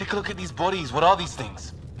 Take a look at these bodies. What are these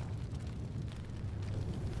things?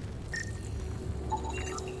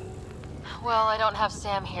 Well, I don't have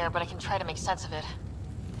Sam here, but I can try to make sense of it.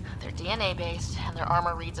 They're DNA-based, and their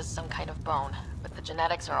armor reads as some kind of bone, but the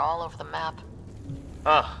genetics are all over the map.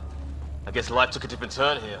 Ah. I guess life took a different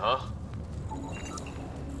turn here, huh?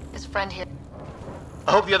 His friend here.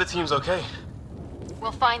 I hope the other team's okay.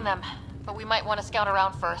 We'll find them, but we might want to scout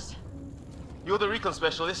around first. You're the recon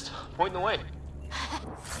specialist. Point the way.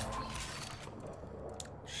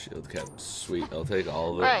 Shield cap. Sweet. I'll take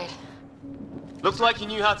all of it. Right. Looks like you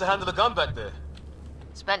knew how to handle a gun back there.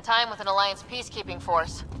 Spent time with an Alliance peacekeeping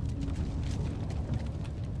force.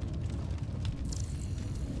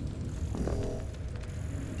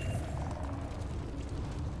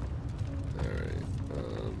 Alright.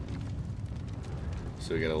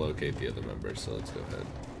 So we gotta locate the other members, so let's go ahead.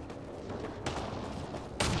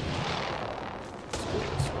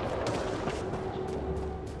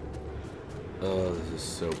 Oh, this is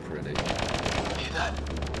so pretty. Hear that?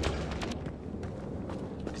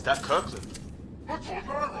 Is that Kirkland?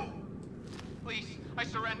 Please, I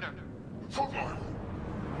surrender.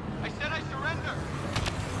 I said I surrender.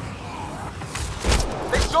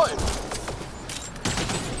 They shot him!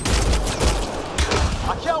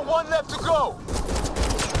 I count one left to go!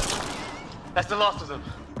 That's the last of them.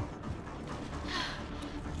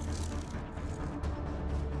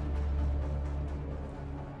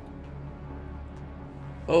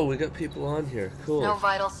 Oh, we got people on here. Cool. No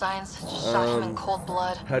vital signs, just shot him in cold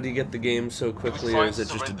blood. How do you get the game so quickly, or is it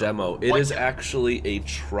just a demo? It is actually a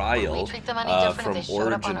trial from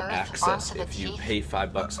Origin Access. If you pay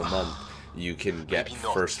 $5 a month, you can get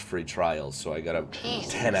first free trials. So I got a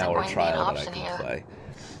 10-hour trial that I can play.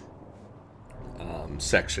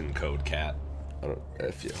 Section code cat. I don't,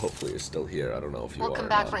 if you, hopefully you're still here. I don't know if you are. We'll come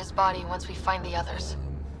back for his body once we find the others.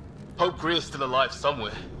 Hope Greer's still alive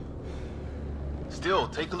somewhere. Still,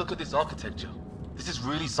 take a look at this architecture. This is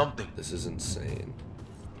really something. This is insane.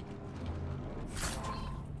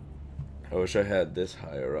 I wish I had this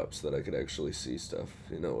higher up so that I could actually see stuff.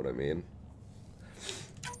 You know what I mean?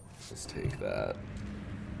 Let's take that.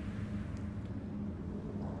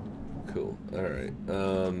 Cool. Alright.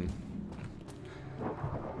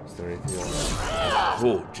 Is there anything else?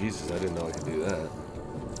 Oh, Jesus, I didn't know I could do that.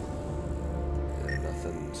 Yeah,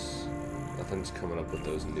 nothing's coming up with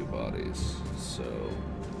those new bodies, so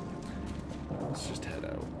let's just head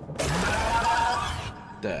out.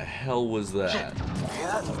 The hell was that? Hear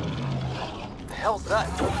that? The hell's that?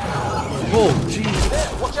 Oh, jeez.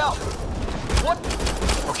 There, watch out! What?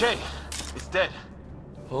 Okay, it's dead.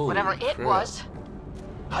 Holy Whatever it crap. was.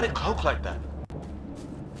 How did it cloak like that?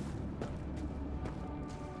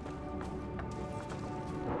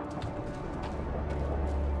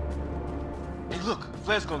 Hey, look, a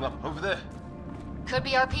flare's going up over there. Could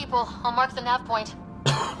be our people. I'll mark the nav point.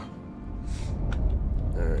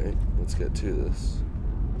 Alright, let's get to this.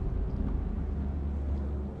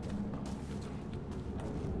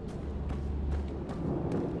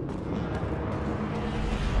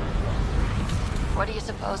 What do you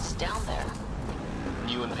suppose is down there?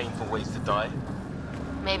 New and painful ways to die.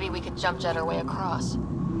 Maybe we could jump jet our way across.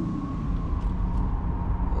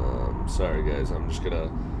 Sorry guys, I'm just gonna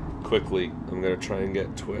I'm gonna try and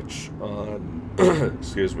get Twitch on,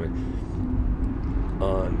 excuse me,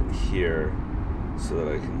 on here so that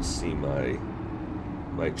I can see my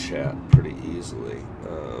chat pretty easily.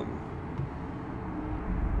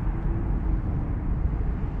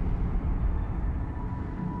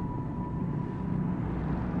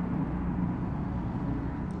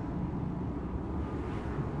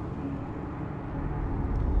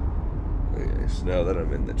 works now that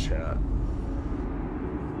I'm in the chat.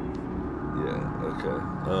 Yeah, okay.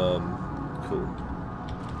 Cool.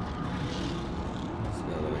 So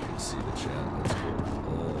now that I can see the chat, that's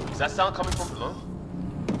cool. Is that sound coming from below?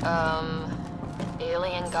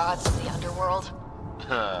 Alien gods of the underworld?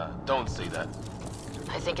 Don't say that.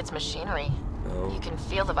 I think it's machinery. No. You can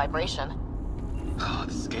feel the vibration.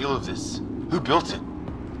 The scale of this. Who built it?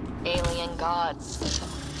 Alien gods.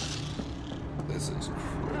 This is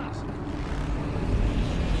crazy.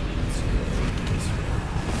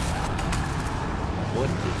 What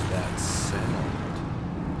is that sound?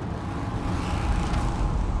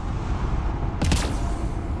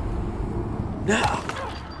 No!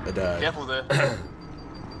 I died. Careful there.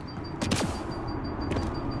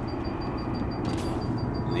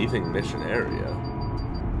 Leaving mission area.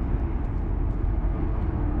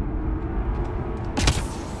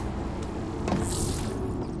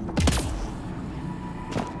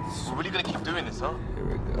 We're really gonna keep doing this, huh? Here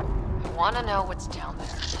we go. I want to know what's down there.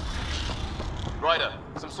 Ryder,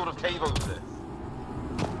 some sort of cave over there.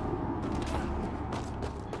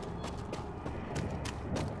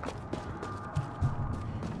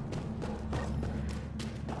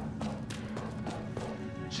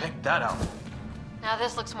 Check that out. Now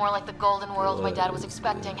this looks more like the golden world my dad was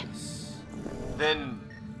expecting. Then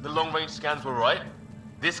the long-range scans were right?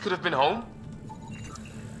 This could have been home?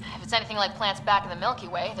 If it's anything like plants back in the Milky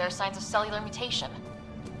Way, there are signs of cellular mutation.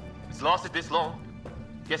 It's lasted this long.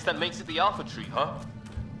 Guess that makes it the Alpha Tree, huh?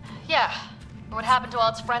 Yeah. What happened to all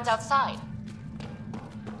its friends outside?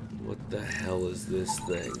 What the hell is this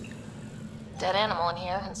thing? Dead animal in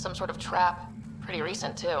here, and some sort of trap. Pretty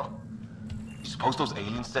recent, too. You suppose those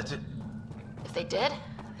aliens set it? If they did,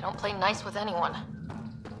 they don't play nice with anyone.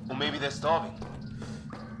 Or maybe they're starving.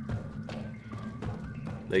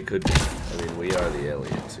 They could be. I mean, we are the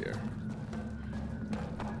aliens here.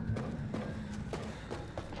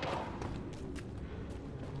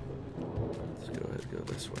 Let's go ahead and go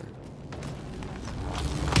this way.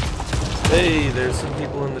 Hey, there's some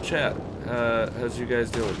people in the chat. How's you guys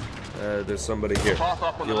doing? There's somebody here.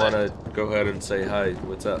 You want to go ahead and say hi?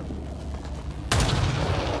 What's up?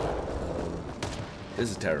 This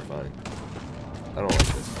is terrifying. I don't like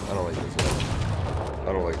this. I don't like this weather.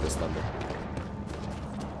 I don't like this thunder.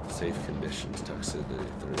 Safe conditions, toxicity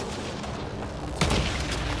 3.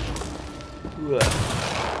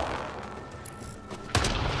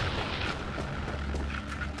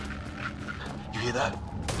 You hear that?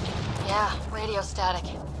 Yeah, radio static.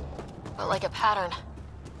 But like a pattern.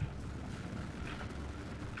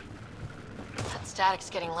 That static's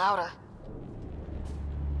getting louder.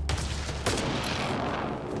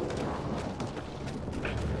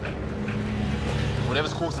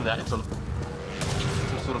 Whatever's causing that, it's some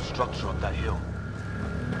sort of structure up that hill.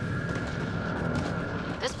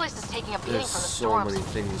 This place is taking a beating There's from the so storms. many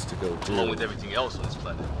things to go do. Along with everything else on this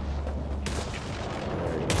planet.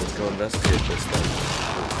 Alright, let's go investigate this thing.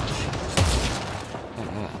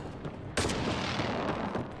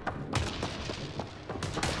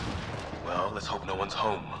 Well, let's hope no one's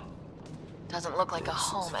home. Doesn't look like a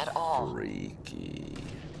home at all. Freaky.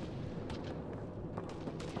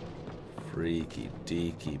 Freaky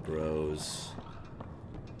deaky, bros.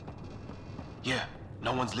 Yeah,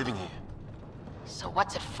 no one's living here. So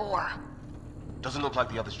what's it for? Doesn't look like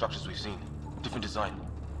the other structures we've seen. Different design.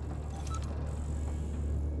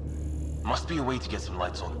 Must be a way to get some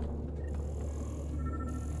lights on.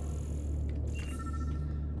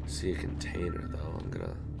 See a container though. I'm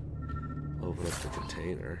gonna open up the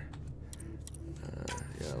container.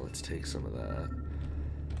 Yeah, let's take some of that.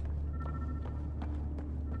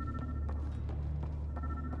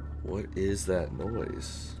 What is that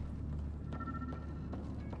noise?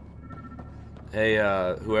 Hey,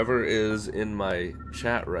 whoever is in my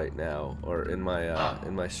chat right now, or in my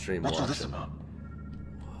stream What's all watching. this about?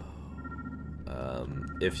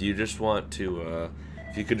 If you just want to,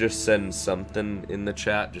 if you could just send something in the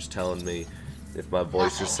chat, just telling me if my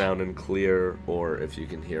voice is sounding clear or if you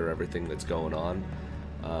can hear everything that's going on,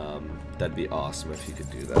 that'd be awesome if you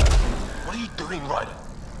could do that. What are you doing, Ryder?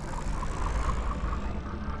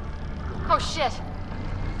 Oh shit!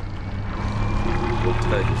 What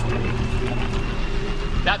did I just do?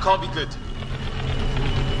 That can't be good.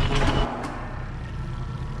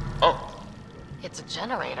 Oh. It's a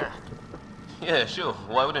generator. Yeah, sure.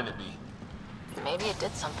 Why wouldn't it be? Maybe it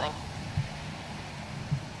did something.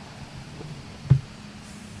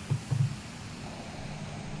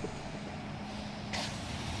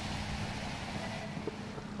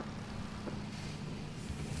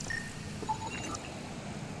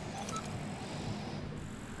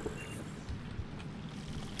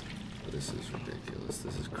 What this is ridiculous.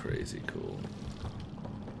 This is crazy cool.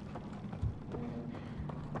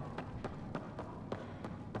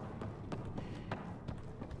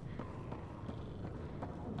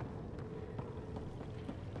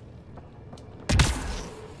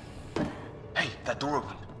 Hey, that door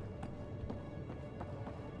opened.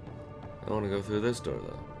 I want to go through this door,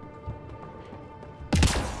 though.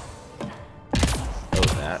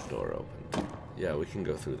 Oh, that door opened. Yeah, we can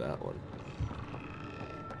go through that one.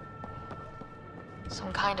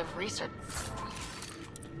 Some kind of research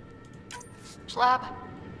lab?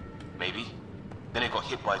 Maybe. Then it got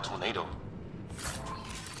hit by a tornado.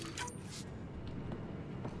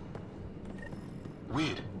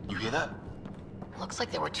 Weird. You hear that? Looks like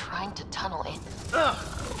they were trying to tunnel in.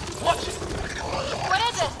 Watch it! What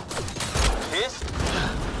is it? This?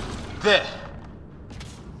 There.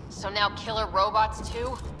 So now killer robots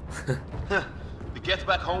too? The Gets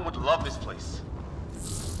Back Home would love this place.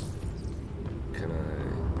 Can I?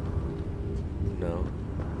 No.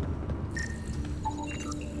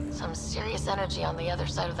 Some serious energy on the other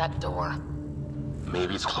side of that door.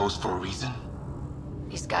 Maybe it's closed for a reason?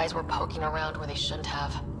 These guys were poking around where they shouldn't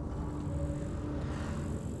have.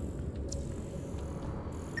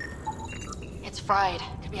 It's fried.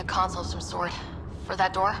 Could be a console of some sort. For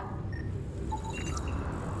that door?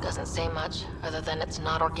 Doesn't say much, other than it's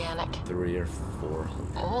not organic. 300 or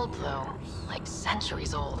 400. Old, though. Like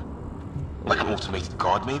centuries old. Like an automated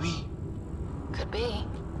guard, maybe? Could be.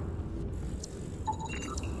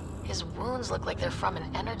 His wounds look like they're from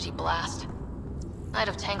an energy blast. Might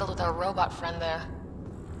have tangled with our robot friend there.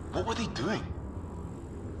 What were they doing?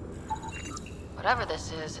 Whatever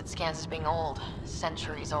this is, it scans as being old.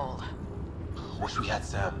 Centuries old. Wish we had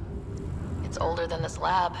Sam. It's older than this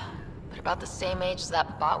lab, but about the same age as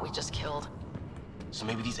that bot we just killed. So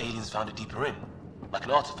maybe these aliens found it deeper in, like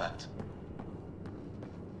an artifact.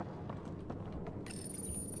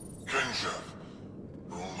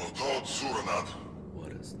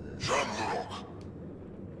 What is this?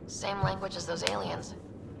 Same language as those aliens.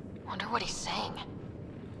 Wonder what he's saying.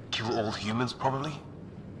 Kill all humans, probably?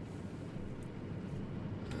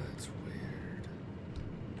 That's weird.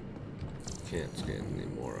 Can't scan any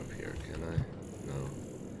more up here, can I?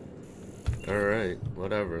 No. Alright,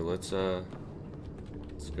 whatever. Let's go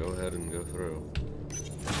ahead and go through.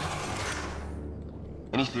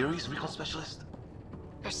 Any theories, recon specialist?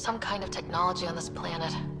 There's some kind of technology on this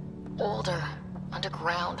planet. Older,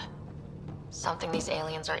 underground. Something these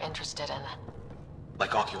aliens are interested in.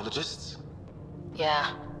 Like archaeologists?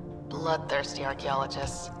 Yeah, bloodthirsty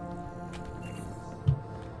archaeologists.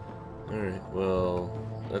 Alright, well,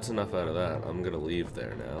 that's enough out of that. I'm gonna leave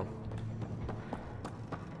there now.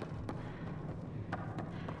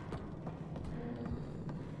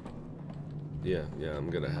 Yeah, I'm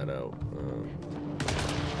gonna head out.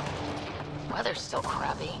 Weather's still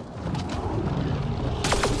crappy.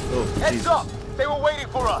 Oh, Heads Jesus. up! They were waiting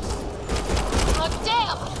for us! Oh,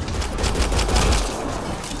 damn!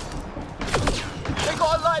 They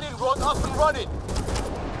got a lightning rod up and running!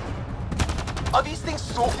 Are these things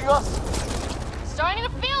stalking us? Starting to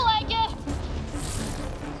feel like it!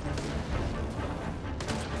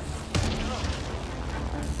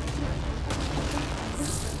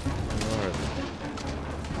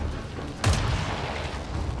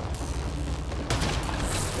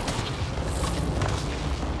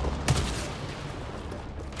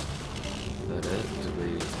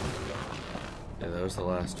 That was the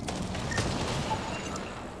last one.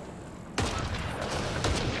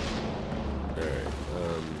 Alright,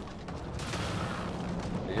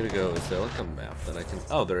 I gotta go. Is there like a map that I can...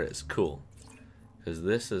 Oh, there is. Cool. Because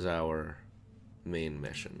this is our main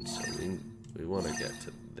mission. So we want to get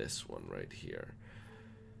to this one right here.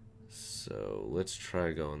 So let's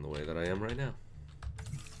try going the way that I am right now.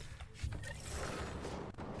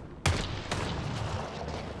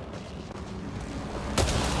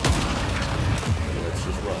 Let's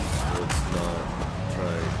just run. Let's not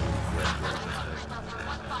try.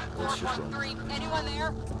 Let's just run. Anyone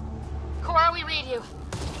there? Cora, we read you.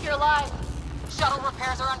 You're alive. Shuttle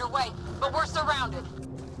repairs are underway, but we're surrounded.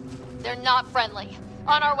 They're not friendly.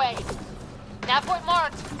 On our way. Nav point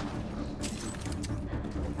marked.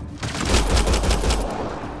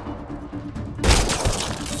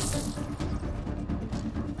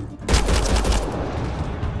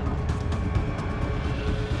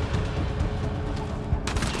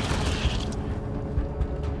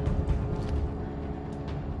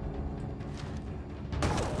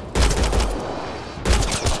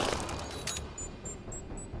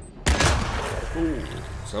 Ooh,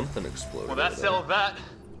 something exploded. Well, that settled that.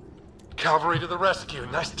 Cavalry to the rescue.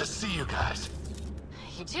 Nice to see you guys.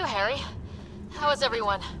 You too, Harry. How is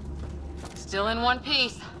everyone? Still in one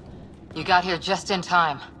piece. You got here just in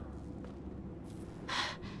time.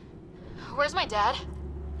 Where's my dad?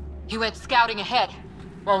 He went scouting ahead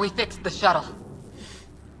while we fixed the shuttle.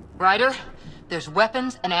 Ryder, there's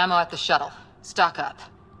weapons and ammo at the shuttle. Stock up.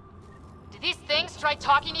 Did these things try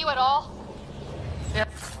talking to you at all?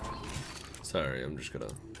 Yep. Sorry, I'm just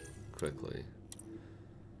gonna quickly.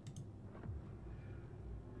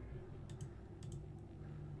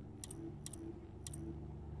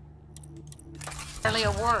 Barely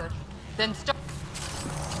a word. Then start.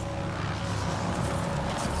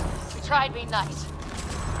 We tried being nice.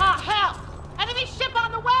 Ah, hell! Enemy ship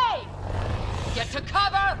on the way! Get to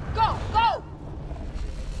cover! Go! Go!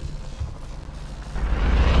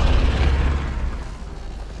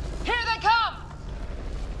 Here they come!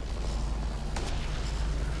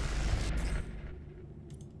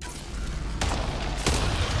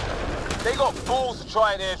 They got balls to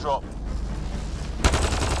try an airdrop.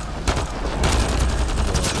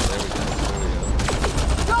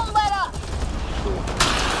 Don't let up!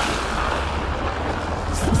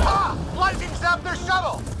 Ah! Lightning's out their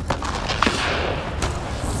shuttle!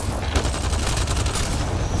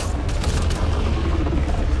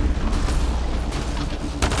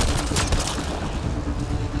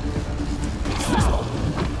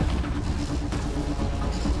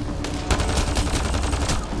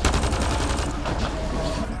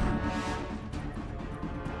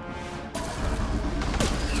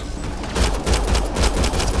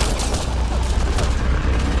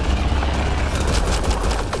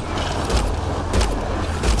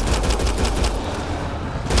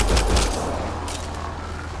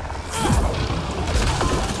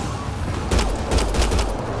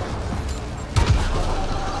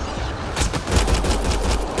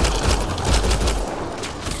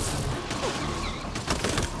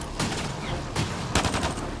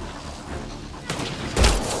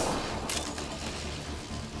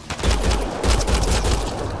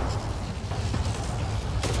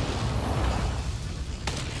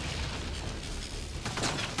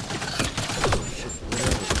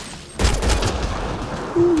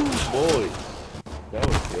 Boy, that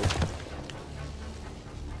was good.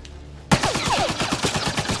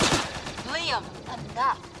 Liam,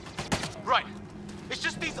 enough. Right. It's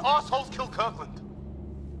just these assholes killed Kirkland.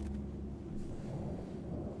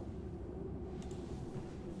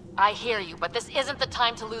 I hear you, but this isn't the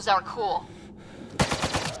time to lose our cool.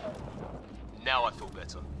 Now I feel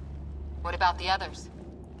better. what about the others?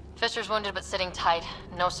 Fisher's wounded but sitting tight.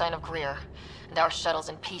 No sign of Greer. And our shuttle's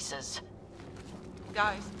in pieces.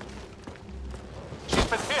 Guys. She's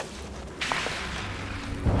been hit.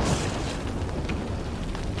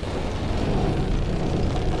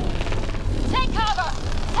 Take cover!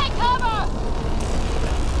 Take cover!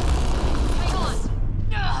 Hang on.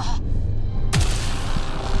 Ugh.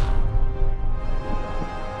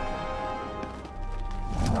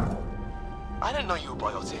 I didn't know you were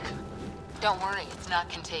biotic. Don't worry, it's not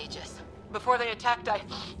contagious. Before they attacked, I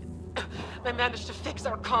managed to fix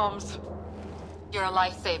our comms. You're a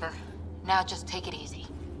lifesaver. Now just take it easy.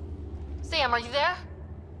 Sam, are you there?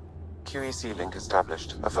 QEC link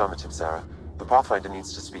established. Affirmative, Sarah. The Pathfinder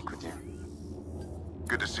needs to speak with you.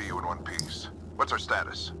 Good to see you in one piece. What's our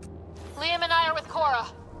status? Liam and I are with Cora.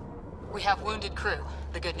 We have wounded crew.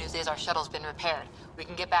 The good news is our shuttle's been repaired. We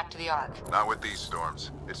can get back to the Ark. Not with these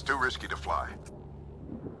storms. It's too risky to fly.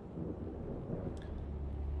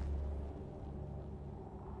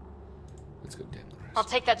 Let's go down the rest. I'll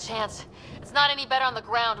take that chance. It's not any better on the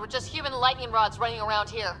ground. We're just human lightning rods running around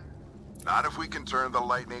here. Not if we can turn the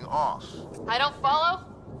lightning off. I don't follow?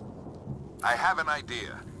 I have an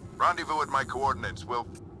idea. Rendezvous at my coordinates will...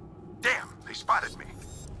 Damn, they spotted me.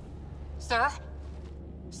 Sir?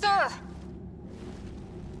 Sir!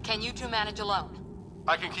 Can you two manage alone?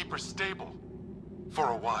 I can keep her stable. For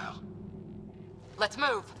a while. Let's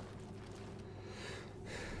move.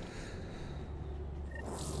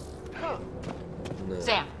 No.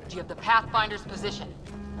 Sam, do you have the Pathfinder's position?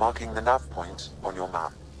 Marking the nav point on your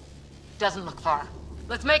map. Doesn't look far.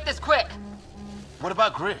 Let's make this quick. What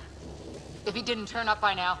about Greer? If he didn't turn up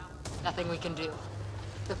by now, nothing we can do.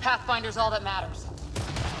 The Pathfinder's all that matters.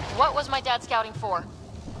 What was my dad scouting for?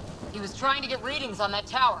 He was trying to get readings on that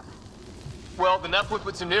tower. Well, the nav point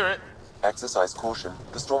puts him near it. Exercise caution.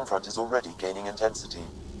 The storm front is already gaining intensity.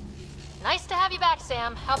 Nice to have you back,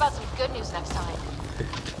 Sam. How about some good news next time?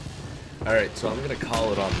 Alright, so I'm going to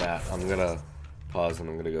call it on that. I'm going to pause and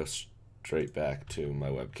I'm going to go straight back to my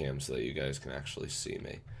webcam so that you guys can actually see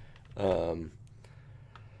me.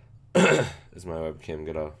 Is my webcam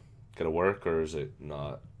gonna work, or is it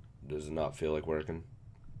not? Does it not feel like working?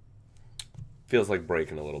 Feels like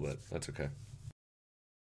breaking a little bit. That's okay.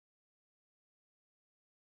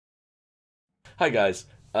 Hi guys.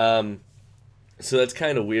 So that's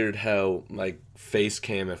kind of weird how my face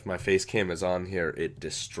cam, if my face cam is on here, it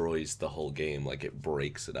destroys the whole game, like it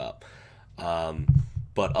breaks it up.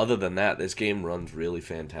 But other than that, this game runs really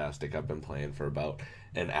fantastic. I've been playing for about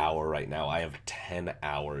an hour right now. I have 10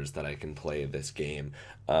 hours that I can play this game.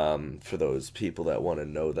 For those people that want to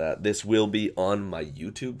know that, this will be on my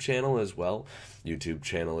YouTube channel as well. YouTube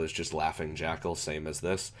channel is just Laughing Jackal, same as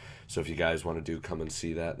this. So if you guys want to come and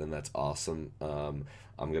see that, then that's awesome.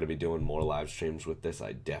 I'm going to be doing more live streams with this.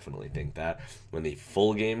 I definitely think that. When the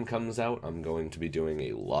full game comes out, I'm going to be doing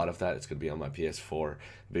a lot of that. It's going to be on my PS4. It'll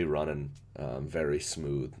be running very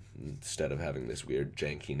smooth instead of having this weird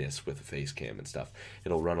jankiness with the face cam and stuff.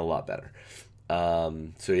 It'll run a lot better.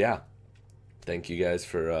 So yeah, thank you guys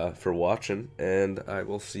for watching, and I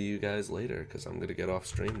will see you guys later because I'm going to get off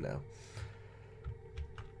stream now.